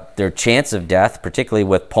chance of death, particularly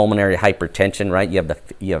with pulmonary hypertension, right? You have a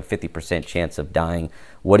 50% chance of dying.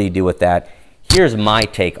 What do you do with that? Here's my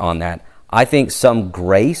take on that. I think some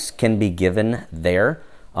grace can be given there,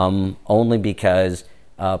 only because,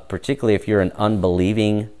 particularly if you're an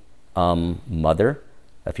unbelieving mother,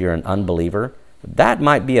 if you're an unbeliever, that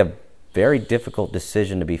might be a very difficult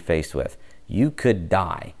decision to be faced with. You could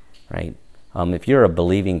die, right? If you're a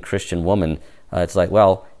believing Christian woman, it's like,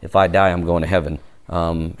 well, if I die, I'm going to heaven.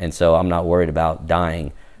 And so I'm not worried about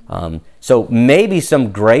dying. So maybe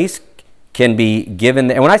some grace can be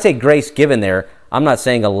given. And when I say grace given there, I'm not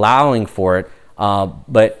saying allowing for it,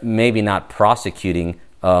 but maybe not prosecuting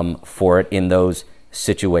for it in those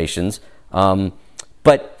situations.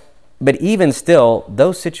 But even still,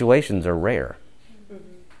 those situations are rare.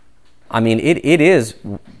 I mean, it is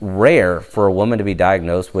rare for a woman to be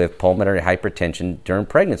diagnosed with pulmonary hypertension during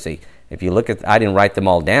pregnancy. If you look at, I didn't write them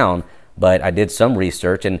all down, but I did some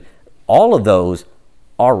research, and all of those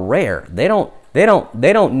are rare. They don't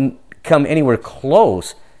come anywhere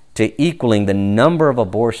close to equaling the number of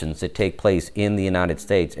abortions that take place in the United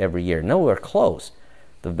States every year. Nowhere close.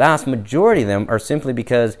 The vast majority of them are simply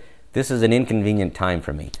because this is an inconvenient time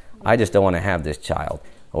for me. I just don't want to have this child,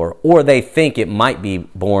 or they think it might be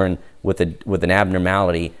born with an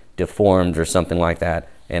abnormality, deformed or something like that,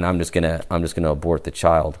 and I'm just gonna abort the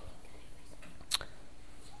child.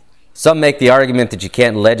 Some make the argument that you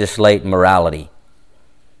can't legislate morality.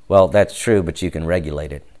 Well, that's true, but you can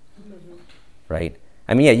regulate it, right?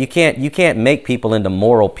 I mean, yeah, you can't make people into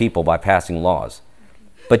moral people by passing laws,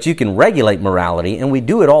 but you can regulate morality, and we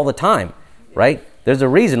do it all the time, right? There's a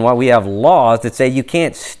reason why we have laws that say you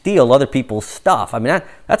can't steal other people's stuff. I mean,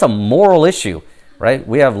 that's a moral issue, right?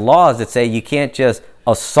 We have laws that say you can't just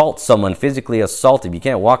assault someone, physically assault him. You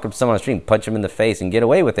can't walk up to someone on the street and punch him in the face and get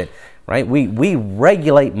away with it, right? We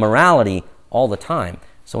regulate morality all the time.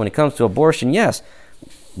 So when it comes to abortion, yes,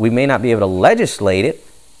 we may not be able to legislate it,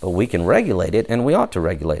 but we can regulate it, and we ought to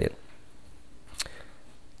regulate it.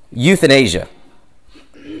 Euthanasia.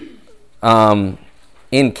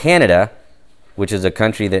 In Canada, which is a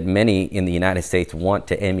country that many in the United States want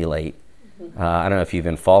to emulate. I don't know if you've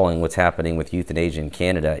been following what's happening with euthanasia in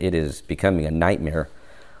Canada. It is becoming a nightmare.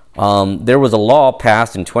 There was a law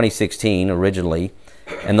passed in 2016 originally,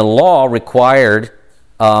 and the law required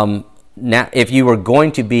if you were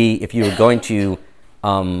going to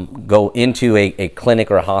go into a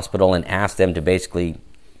clinic or a hospital and ask them to basically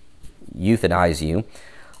euthanize you,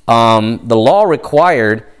 the law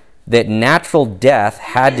required that natural death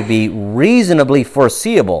had to be reasonably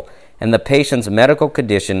foreseeable, and the patient's medical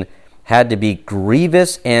condition had to be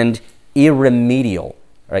grievous and irremediable.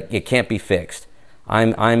 Right? It can't be fixed.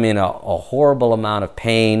 I'm in a horrible amount of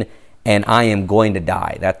pain, and I am going to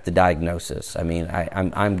die. That's the diagnosis. I mean,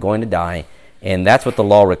 I'm going to die, and that's what the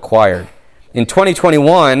law required. In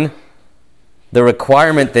 2021, the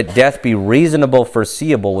requirement that death be reasonable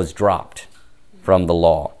foreseeable was dropped from the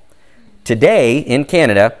law. Today, in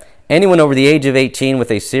Canada, anyone over the age of 18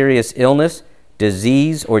 with a serious illness,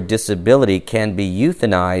 disease, or disability can be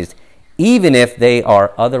euthanized even if they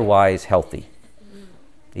are otherwise healthy.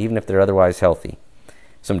 Even if they're otherwise healthy.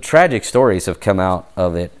 Some tragic stories have come out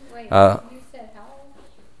of it. Wait, you said how old?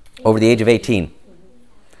 Over the age of 18.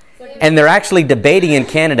 And they're actually debating in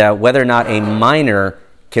Canada whether or not a minor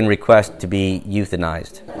can request to be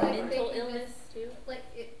euthanized. Mental illness too?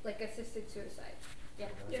 Like assisted suicide. Yeah.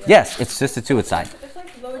 Yes, it's assisted suicide. It's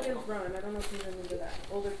like Logan's Run. I don't know if you know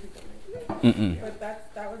But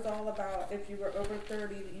that was all about if you were over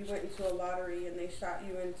 30, you went into a lottery and they shot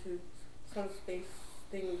you into some space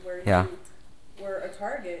thing where you were a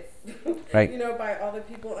target, right. By all the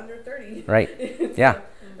people under 30. Right. And Yeah.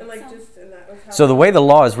 and that was how. So the way the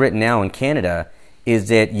law is written now in Canada is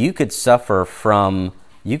that you could suffer from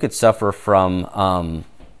what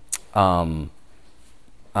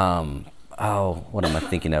am I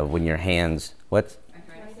thinking of when your hands,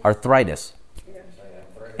 arthritis.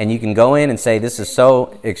 And you can go in and say, this is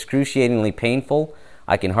so excruciatingly painful,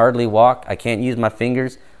 I can hardly walk, I can't use my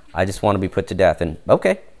fingers, I just want to be put to death. And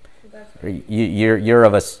okay, you're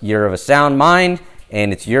of a sound mind,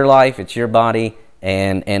 and it's your life, it's your body,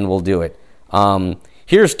 and we'll do it.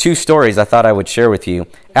 Here's two stories I thought I would share with you.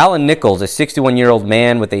 Alan Nichols, a 61-year-old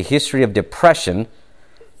man with a history of depression,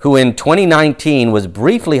 who in 2019 was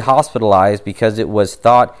briefly hospitalized because it was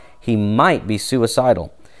thought he might be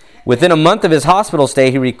suicidal. Within a month of his hospital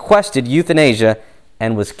stay, he requested euthanasia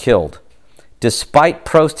and was killed, despite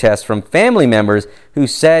protests from family members who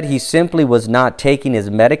said he simply was not taking his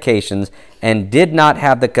medications and did not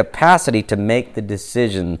have the capacity to make the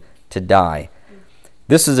decision to die.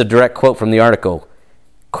 This is a direct quote from the article.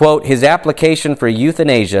 Quote, his application for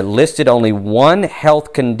euthanasia listed only one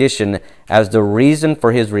health condition as the reason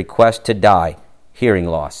for his request to die, hearing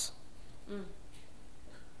loss.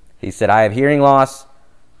 He said, I have hearing loss,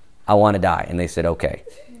 I want to die. And they said, okay.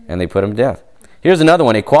 And they put him to death. Here's another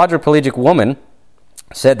one. A quadriplegic woman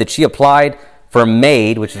said that she applied for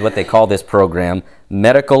MAID, which is what they call this program,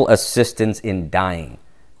 Medical Assistance in Dying.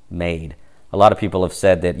 MAID. A lot of people have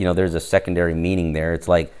said that, there's a secondary meaning there. It's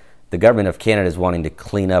like the government of Canada is wanting to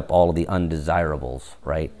clean up all of the undesirables,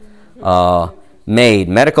 right? MAID,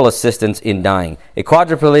 Medical Assistance in Dying. A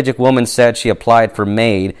quadriplegic woman said she applied for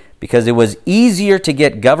MAID because it was easier to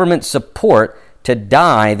get government support to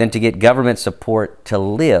die than to get government support to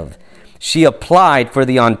live. She applied for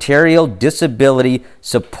the Ontario Disability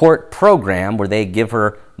Support Program, where they give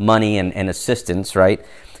her money and assistance, right?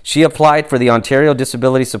 She applied for the Ontario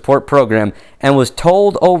Disability Support Program and was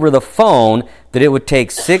told over the phone that it would take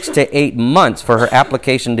 6 to 8 months for her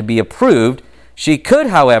application to be approved. She could,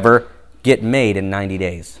 however, get MAID in 90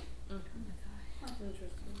 days.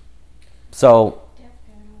 So,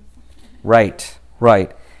 right.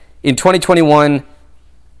 In 2021,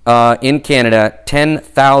 in Canada,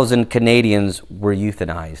 10,000 Canadians were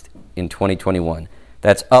euthanized in 2021.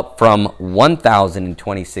 That's up from 1,000 in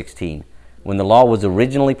 2016. When the law was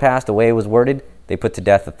originally passed, the way it was worded, they put to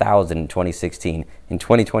death 1,000 in 2016. In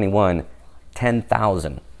 2021,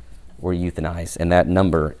 10,000 were euthanized, and that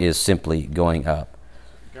number is simply going up.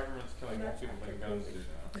 The government's killing people like guns do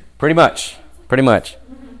now. Pretty much.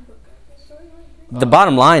 The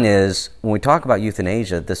bottom line is, when we talk about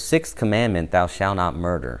euthanasia, the sixth commandment, thou shalt not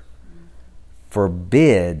murder,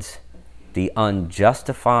 forbids the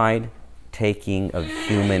unjustified taking of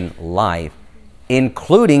human life,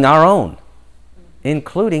 including our own.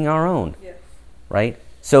 Yes. Right?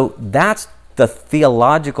 So that's the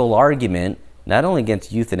theological argument, not only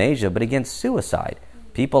against euthanasia, but against suicide.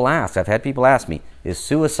 People ask, I've had people ask me, is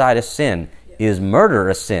suicide a sin? Is murder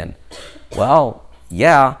a sin? Well,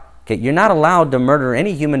 yeah. Okay, you're not allowed to murder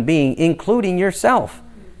any human being, including yourself.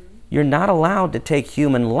 You're not allowed to take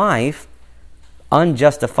human life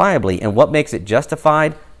unjustifiably. And what makes it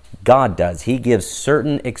justified? God does. He gives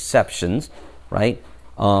certain exceptions, right?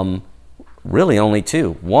 Really only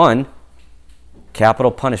two. One,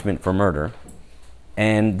 capital punishment for murder.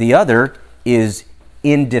 And the other is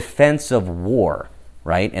in defense of war,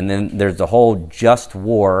 right? And then there's the whole just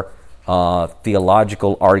war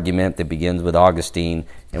theological argument that begins with Augustine,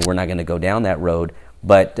 and we're not going to go down that road.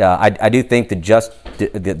 But I do think the just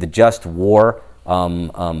war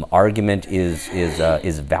argument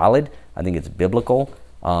is valid. I think it's biblical.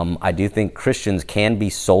 I do think Christians can be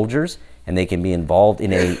soldiers and they can be involved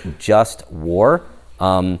in a just war.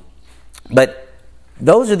 But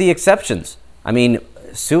those are the exceptions. I mean,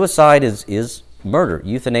 suicide is murder.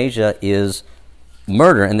 Euthanasia is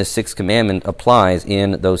murder, and the sixth commandment applies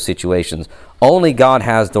in those situations. Only God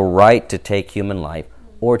has the right to take human life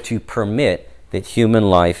or to permit that human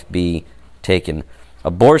life be taken.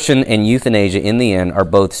 Abortion and euthanasia, in the end, are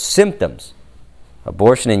both symptoms.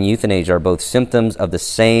 Abortion and euthanasia are both symptoms of the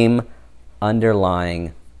same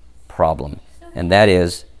underlying problem, and that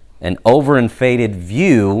is an overinflated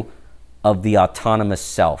view of the autonomous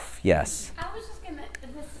self. Yes? I was just going to,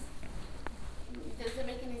 this doesn't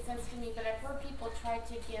make any sense to me, but I've heard people try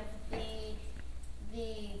to give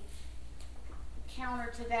the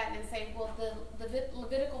counter to that and say, well, the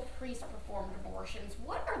Levitical priests performed abortions.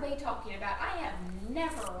 What are they talking about? I have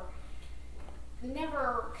never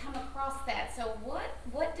never come across that. So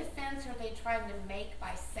what defense are they trying to make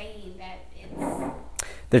by saying that it's...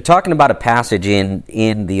 They're talking about a passage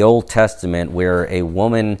in the Old Testament where a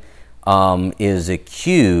woman is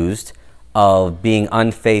accused of being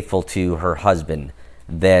unfaithful to her husband,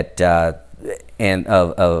 and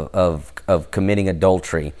of committing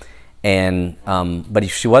adultery, and but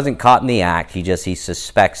she wasn't caught in the act. He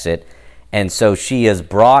suspects it, and so she is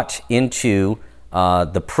brought into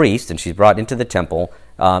the priest, and she's brought into the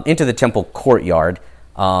temple courtyard,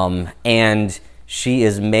 and she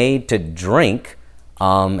is made to drink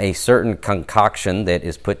a certain concoction that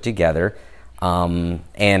is put together, and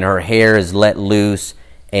her hair is let loose,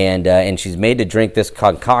 and she's made to drink this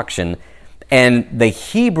concoction. And the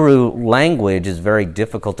Hebrew language is very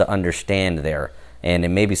difficult to understand there,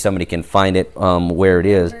 and maybe somebody can find it where it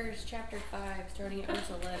is. Numbers chapter 5, starting at verse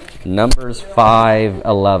 11. Numbers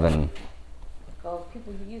 5:11. Oh,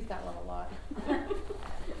 people use that one a lot.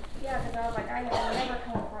 Yeah, because I was like, I have never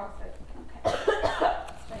come across it.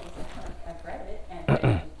 I've read it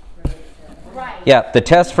and Right. Yeah, the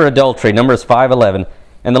test for adultery, Numbers 5:11.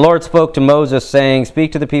 And the Lord spoke to Moses, saying,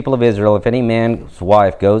 "Speak to the people of Israel, if any man's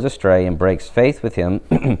wife goes astray and breaks faith with him,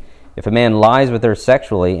 if a man lies with her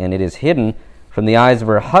sexually, and it is hidden from the eyes of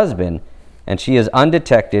her husband, and she is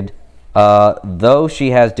undetected, though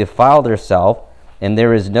she has defiled herself, and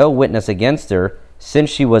there is no witness against her,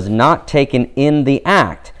 since she was not taken in the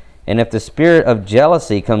act, and if the spirit of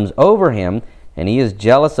jealousy comes over him, and he is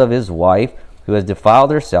jealous of his wife, who has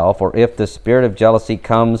defiled herself, or if the spirit of jealousy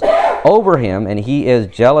comes over him, and he is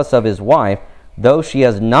jealous of his wife, though she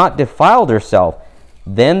has not defiled herself,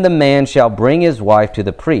 then the man shall bring his wife to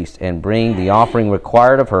the priest, and bring the offering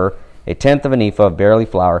required of her, 1/10 of an ephah of barley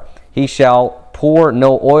flour. He shall pour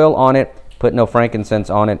no oil on it, put no frankincense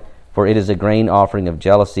on it, for it is a grain offering of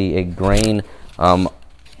jealousy, a grain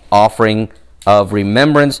offering of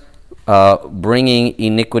remembrance, bringing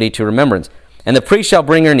iniquity to remembrance. And the priest shall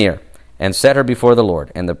bring her near, and set her before the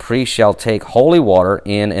Lord. And the priest shall take holy water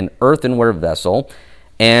in an earthenware vessel,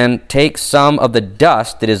 and take some of the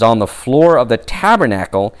dust that is on the floor of the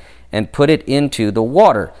tabernacle, and put it into the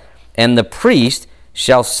water. And the priest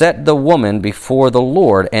shall set the woman before the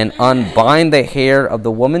Lord, and unbind the hair of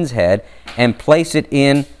the woman's head, and place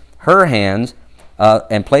in her hands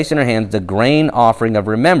the grain offering of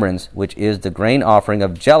remembrance, which is the grain offering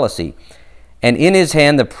of jealousy. And in his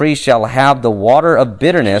hand the priest shall have the water of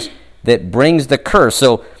bitterness that brings the curse.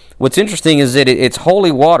 So what's interesting is that it's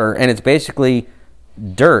holy water, and it's basically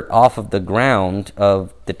dirt off of the ground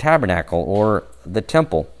of the tabernacle or the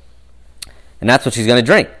temple. And that's what she's going to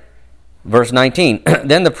drink. Verse 19,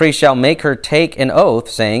 Then the priest shall make her take an oath,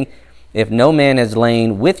 saying, If no man has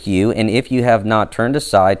lain with you, and if you have not turned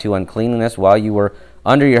aside to uncleanness while you were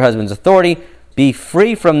under your husband's authority, be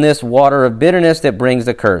free from this water of bitterness that brings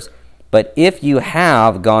the curse. But if you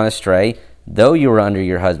have gone astray, though you were under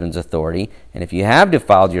your husband's authority, and if you have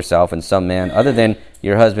defiled yourself, and some man other than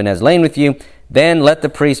your husband has lain with you, then let the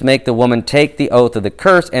priest make the woman take the oath of the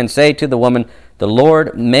curse, and say to the woman, The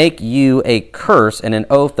Lord make you a curse and an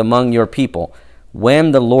oath among your people.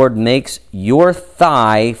 When the Lord makes your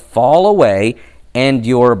thigh fall away, and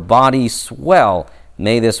your body swell,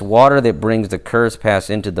 may this water that brings the curse pass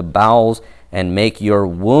into the bowels, and make your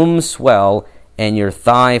womb swell, and your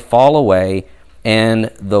thigh fall away, and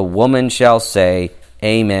the woman shall say,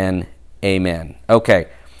 Amen, amen. Okay,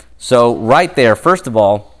 so right there, first of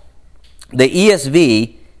all, the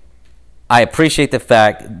ESV, I appreciate the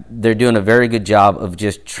fact they're doing a very good job of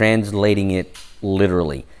just translating it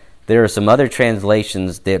literally. There are some other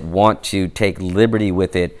translations that want to take liberty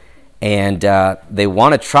with it, and they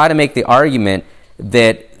want to try to make the argument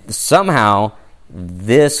that somehow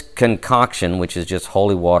this concoction, which is just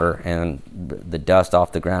holy water and the dust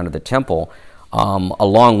off the ground of the temple,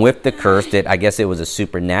 along with the curse, that I guess it was a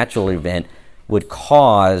supernatural event, would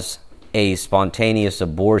cause a spontaneous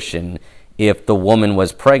abortion if the woman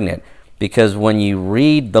was pregnant. Because when you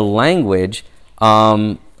read the language,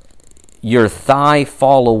 your thigh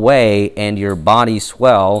fall away and your body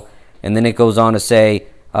swell, and then it goes on to say,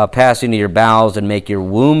 pass into your bowels and make your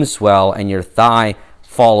womb swell and your thigh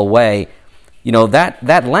fall away. You know,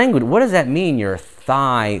 that language, what does that mean, your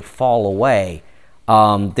thigh fall away?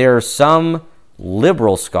 There are some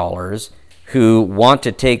liberal scholars who want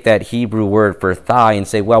to take that Hebrew word for thigh and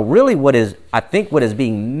say, well, really what is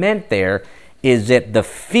being meant there is that the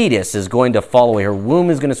fetus is going to fall away. Her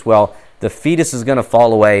womb is going to swell. The fetus is going to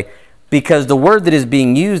fall away, because the word that is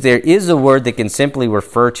being used there is a word that can simply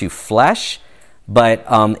refer to flesh, but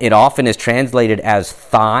it often is translated as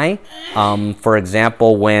thigh. For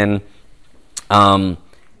example, when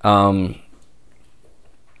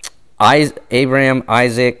Abraham,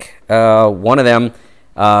 Isaac, one of them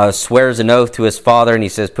swears an oath to his father, and he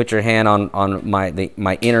says, "Put your hand on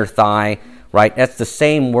my inner thigh." Right? That's the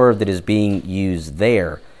same word that is being used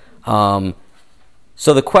there. So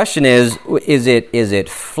the question is it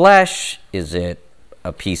flesh? Is it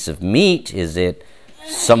a piece of meat? Is it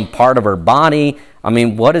some part of her body? I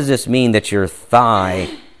mean, what does this mean that your thigh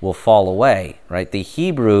will fall away? Right? The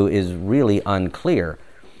Hebrew is really unclear.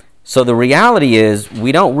 So the reality is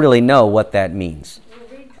we don't really know what that means.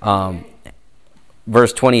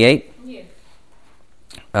 Verse 28.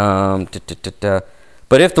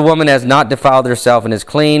 But if the woman has not defiled herself and is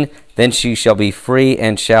clean, then she shall be free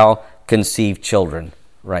and shall conceive children.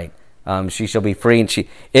 Right? She shall be free, and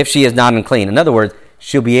if she is not unclean. In other words,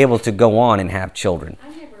 she'll be able to go on and have children. I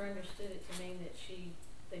never understood it to mean that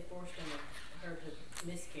they forced her to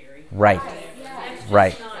miscarry. Right.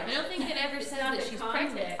 Right. I don't think it ever says that she's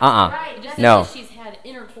pregnant. Right. It just says No. that she's had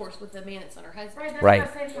intercourse with the man that's on her husband. Right,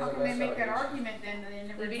 that's what I said, how can they make that argument then? That they It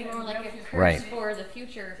never would be did more like a know she's curse Right. for the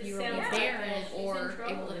future if you were barren or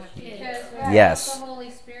able to have kids. Yes. The Holy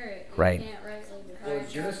Spirit. You Right. can't rightly Well, divide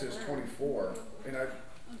Genesis that. 24, and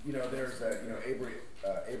there's that,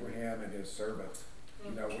 Abraham and his servant,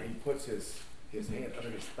 where he puts his hand under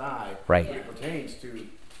his thigh. Right. But it pertains to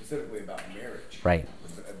specifically about marriage. Right.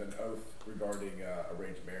 An oath regarding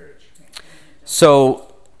arranged marriage. So,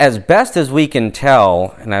 as best as we can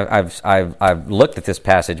tell, and I've looked at this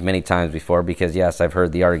passage many times before because yes, I've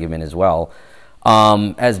heard the argument as well.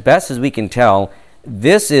 As best as we can tell,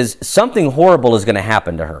 this is something horrible is going to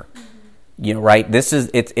happen to her. Right?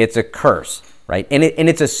 It's a curse, right? And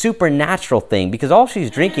it's a supernatural thing because all she's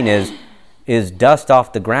drinking is dust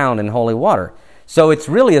off the ground and holy water. So it's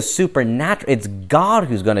really a supernatural. It's God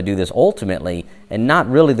who's going to do this ultimately, and not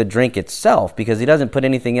really the drink itself because He doesn't put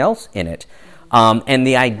anything else in it. And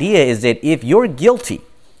the idea is that if you're guilty,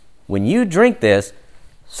 when you drink this,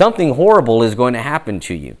 something horrible is going to happen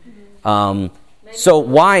to you. So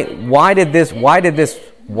why did this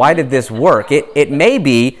work? It may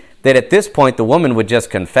be that at this point the woman would just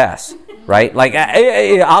confess, right? Like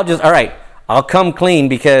I'll come clean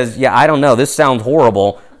because I don't know, this sounds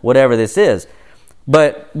horrible, whatever this is.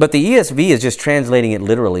 But the ESV is just translating it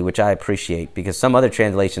literally, which I appreciate because some other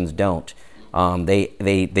translations don't.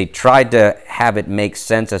 They tried to have it make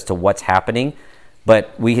sense as to what's happening,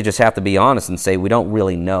 but we just have to be honest and say we don't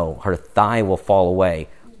really know. Her thigh will fall away.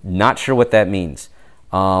 Not sure what that means.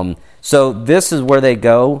 So this is where they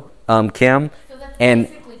go, Kim, So that's and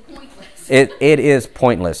basically pointless. it is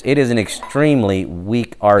pointless. It is an extremely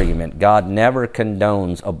weak argument. God never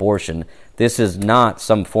condones abortion. This is not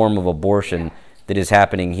some form of abortion that is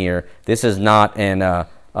happening here. This is not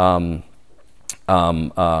some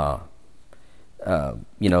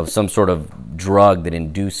sort of drug that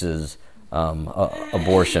induces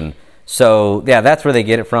abortion. So that's where they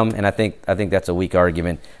get it from, and I think that's a weak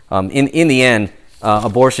argument. In the end,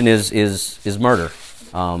 abortion is murder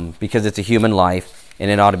because it's a human life,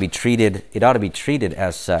 and it ought to be treated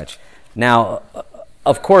as such. Now,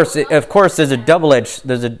 of course, there's a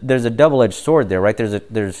double-edged sword there, right?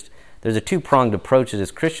 There's a two-pronged approach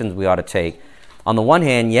as Christians we ought to take. On the one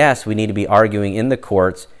hand, yes, we need to be arguing in the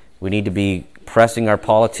courts. We need to be pressing our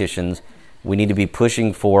politicians. We need to be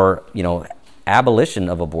pushing for, abolition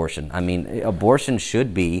of abortion. I mean, abortion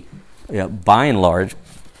should be, by and large,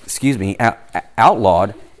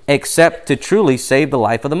 outlawed, except to truly save the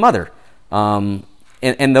life of the mother, and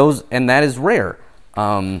that is rare.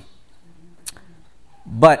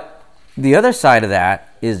 But the other side of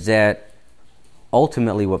that is that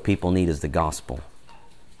ultimately what people need is the gospel,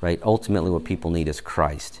 right? Ultimately what people need is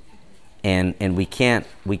Christ. And we can't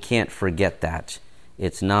forget that.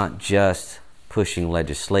 It's not just pushing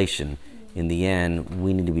legislation. In the end,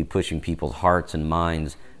 we need to be pushing people's hearts and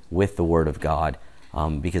minds with the Word of God,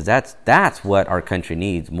 because that's what our country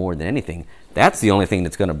needs more than anything. That's the only thing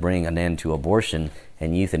that's going to bring an end to abortion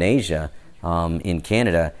and euthanasia in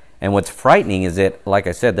Canada. And what's frightening is that, like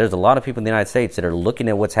I said, there's a lot of people in the United States that are looking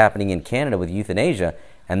at what's happening in Canada with euthanasia,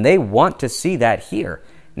 and they want to see that here.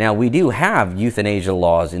 Now, we do have euthanasia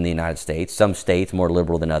laws in the United States, some states more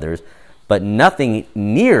liberal than others, but nothing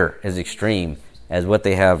near as extreme as what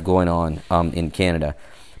they have going on in Canada.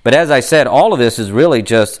 But as I said, all of this is really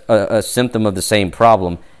just a symptom of the same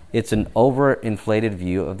problem. It's an overinflated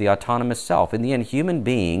view of the autonomous self. In the end, human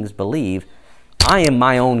beings believe, I am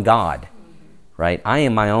my own God, right? I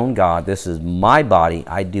am my own God. This is my body.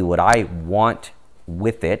 I do what I want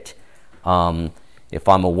with it. If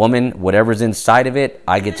I'm a woman, whatever's inside of it,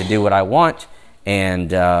 I get to do what I want.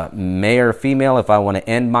 And male or female, if I want to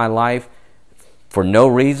end my life for no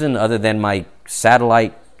reason other than my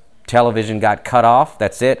satellite television got cut off,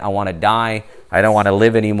 that's it. I want to die. I don't want to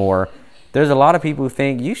live anymore. There's a lot of people who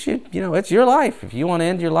think you should, it's your life. If you want to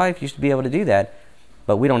end your life, you should be able to do that.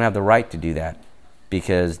 But we don't have the right to do that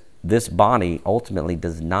because this body ultimately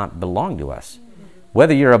does not belong to us.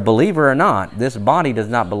 Whether you're a believer or not, this body does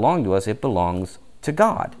not belong to us. It belongs to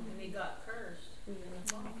God. And it got cursed.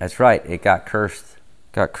 That's right. It got cursed.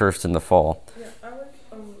 Got cursed in the fall. Yeah, I was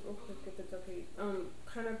real quick, if it's okay.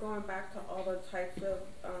 Kind of going back to all the types of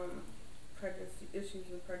pregnancy issues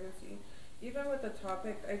with pregnancy. Even with the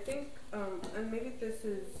topic, I think, and maybe this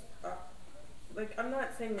is like, I'm not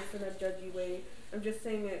saying this in a judgy way. I'm just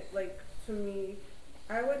saying it like, to me,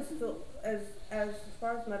 I would still, as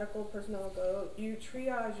far as medical personnel go, you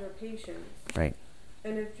triage your patients. Right.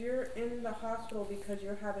 And if you're in the hospital because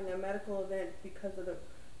you're having a medical event because of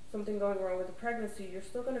something going wrong with the pregnancy, you're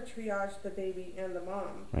still going to triage the baby and the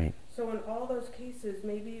mom. Right. So in all those cases,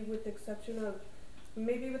 maybe with the exception of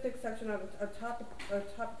a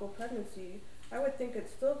topical pregnancy, I would think it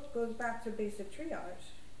still goes back to basic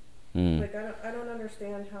triage. Like I don't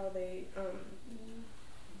understand how they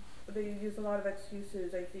use a lot of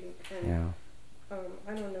excuses, I think, and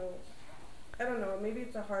I don't know. Maybe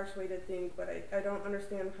it's a harsh way to think, but I don't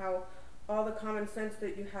understand how all the common sense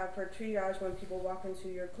that you have for triage when people walk into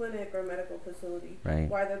your clinic or medical facility, right,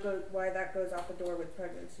 why that goes out the door with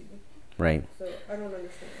pregnancy. Right. So I don't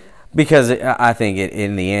understand. Because I think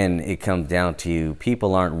in the end, it comes down to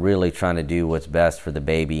people aren't really trying to do what's best for the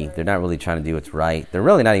baby. Right. They're not really trying to do what's right. They're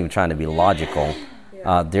really not even trying to be logical.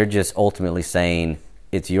 Yeah. They're just ultimately saying,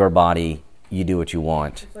 it's your body, you do what you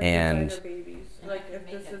want. It's like and babies. Like, if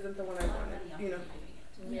this isn't the one I wanted,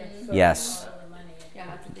 So, yes.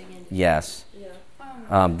 Yes.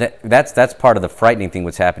 Yeah. That's part of the frightening thing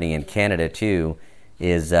what's happening in Canada, too,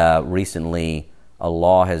 is recently a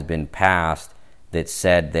law has been passed that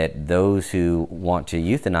said that those who want to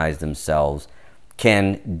euthanize themselves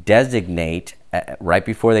can designate, right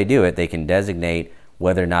before they do it, they can designate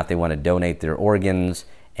whether or not they want to donate their organs,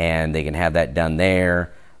 and they can have that done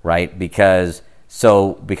there, right? Because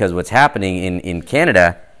what's happening in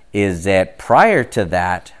Canada is that prior to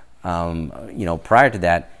that,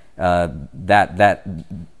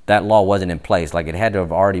 that law wasn't in place. Like, it had to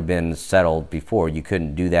have already been settled before. You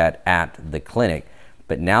couldn't do that at the clinic.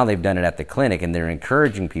 But now they've done it at the clinic, and they're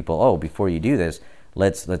encouraging people, before you do this,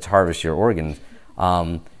 let's harvest your organs.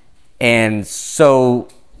 And so,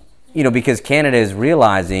 because Canada is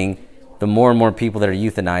realizing the more and more people that are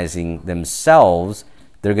euthanizing themselves,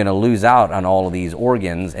 they're going to lose out on all of these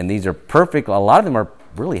organs, and these are perfect. A lot of them are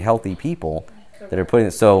really healthy people that are putting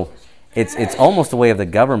it. So it's almost a way of the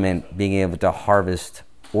government being able to harvest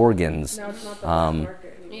organs. Now it's not the black market.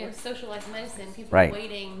 Socialized medicine, people right.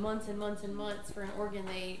 waiting months and months and months for an organ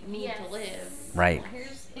they need to live. Right. Well,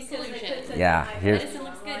 here's the solution. Yeah. Medicine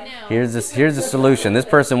looks good now. Here's the solution. This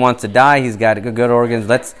person wants to die. He's got good organs.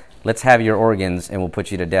 Let's have your organs, and we'll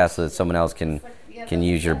put you to death so that someone else can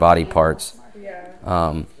use your body parts.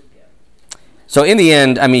 Yeah. So in the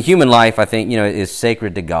end, human life, I think, is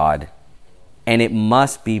sacred to God, and it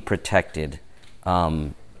must be protected,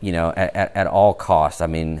 at all costs.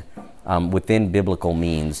 Within biblical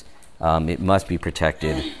means, it must be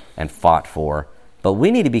protected and fought for. But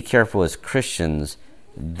we need to be careful as Christians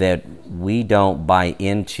that we don't buy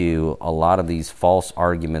into a lot of these false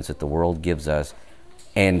arguments that the world gives us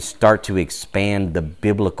and start to expand the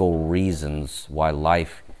biblical reasons why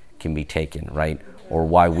life can be taken, right? Or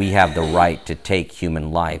why we have the right to take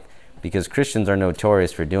human life. Because Christians are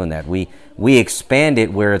notorious for doing that. We expand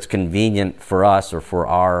it where it's convenient for us or for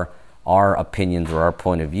our opinions or our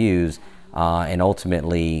point of views, and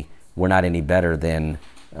ultimately we're not any better than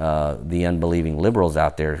the unbelieving liberals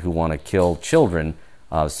out there who want to kill children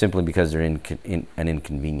simply because they're an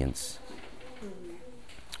inconvenience.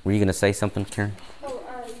 Were you going to say something, Karen?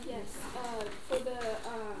 Yes. For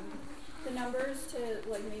the numbers to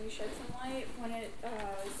maybe shed some light when it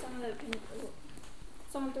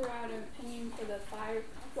someone threw out an opinion for the thigh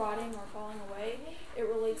rotting or falling away. It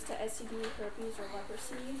relates to STD, herpes, or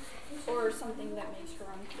leprosy, or something that makes her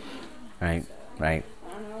unclean. Right. So, Right.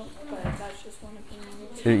 I don't know, but that's just one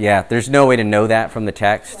opinion. Yeah, there's no way to know that from the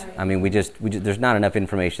text. Right. We just there's not enough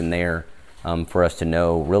information there for us to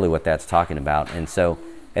know really what that's talking about, and so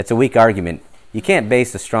it's a weak argument. You can't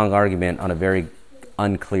base a strong argument on a very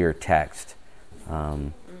unclear text.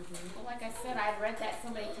 Well, like I said, I've read that so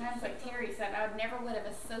many times. Like Terry said, I never would have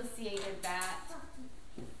associated that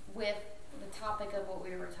with the topic of what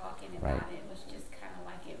we were talking about. Right. It was just kind of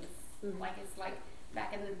like it was like it's like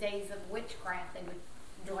back in the days of witchcraft. They would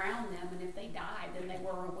drown them, and if they died, then they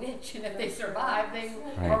were a witch, and if they survived, they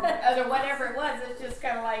Right. or other whatever it was. It's just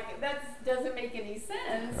kind of like that doesn't make any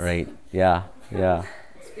sense. Right. Yeah. Yeah.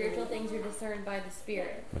 Spiritual things are discerned by the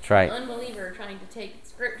Spirit. That's right. An unbeliever trying to take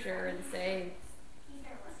Scripture and say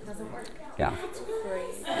it doesn't work. Yeah.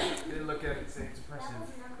 They look at it and say it's oppressive.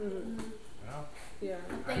 Well, Yeah.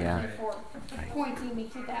 Thank Yeah. you for pointing me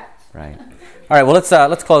to that. Right. All right. Well,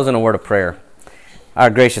 let's close in a word of prayer. Our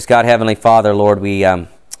gracious God, Heavenly Father, Lord, we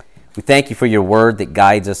thank you for your word that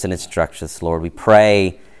guides us and instructs us, Lord. We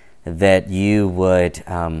pray that you would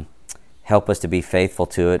help us to be faithful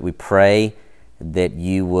to it. We pray that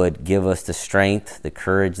you would give us the strength, the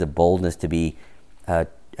courage, the boldness to be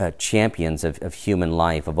champions of human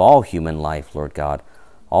life, of all human life, Lord God.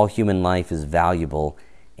 All human life is valuable,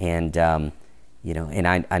 and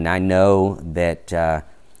I know that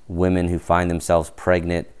women who find themselves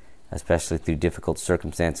pregnant, especially through difficult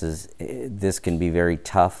circumstances, this can be very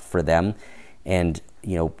tough for them. And,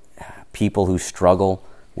 people who struggle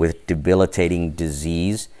with debilitating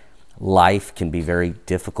disease, life can be very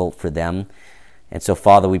difficult for them. And so,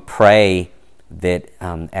 Father, we pray that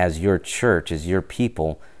as your church, as your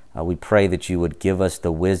people, we pray that you would give us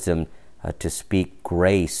the wisdom to speak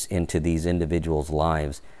grace into these individuals'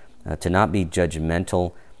 lives, to not be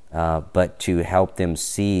judgmental, but to help them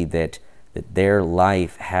see that their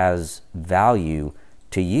life has value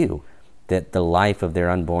to you, that the life of their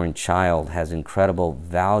unborn child has incredible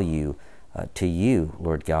value to you,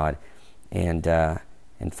 Lord God. And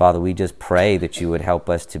Father, we just pray that you would help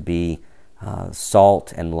us to be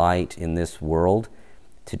salt and light in this world,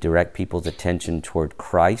 to direct people's attention toward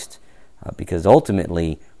Christ, because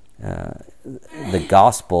ultimately the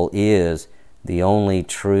gospel is the only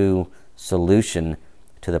true solution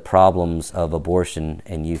to the problems of abortion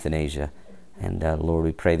and euthanasia. And Lord,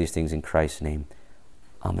 we pray these things in Christ's name.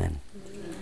 Amen.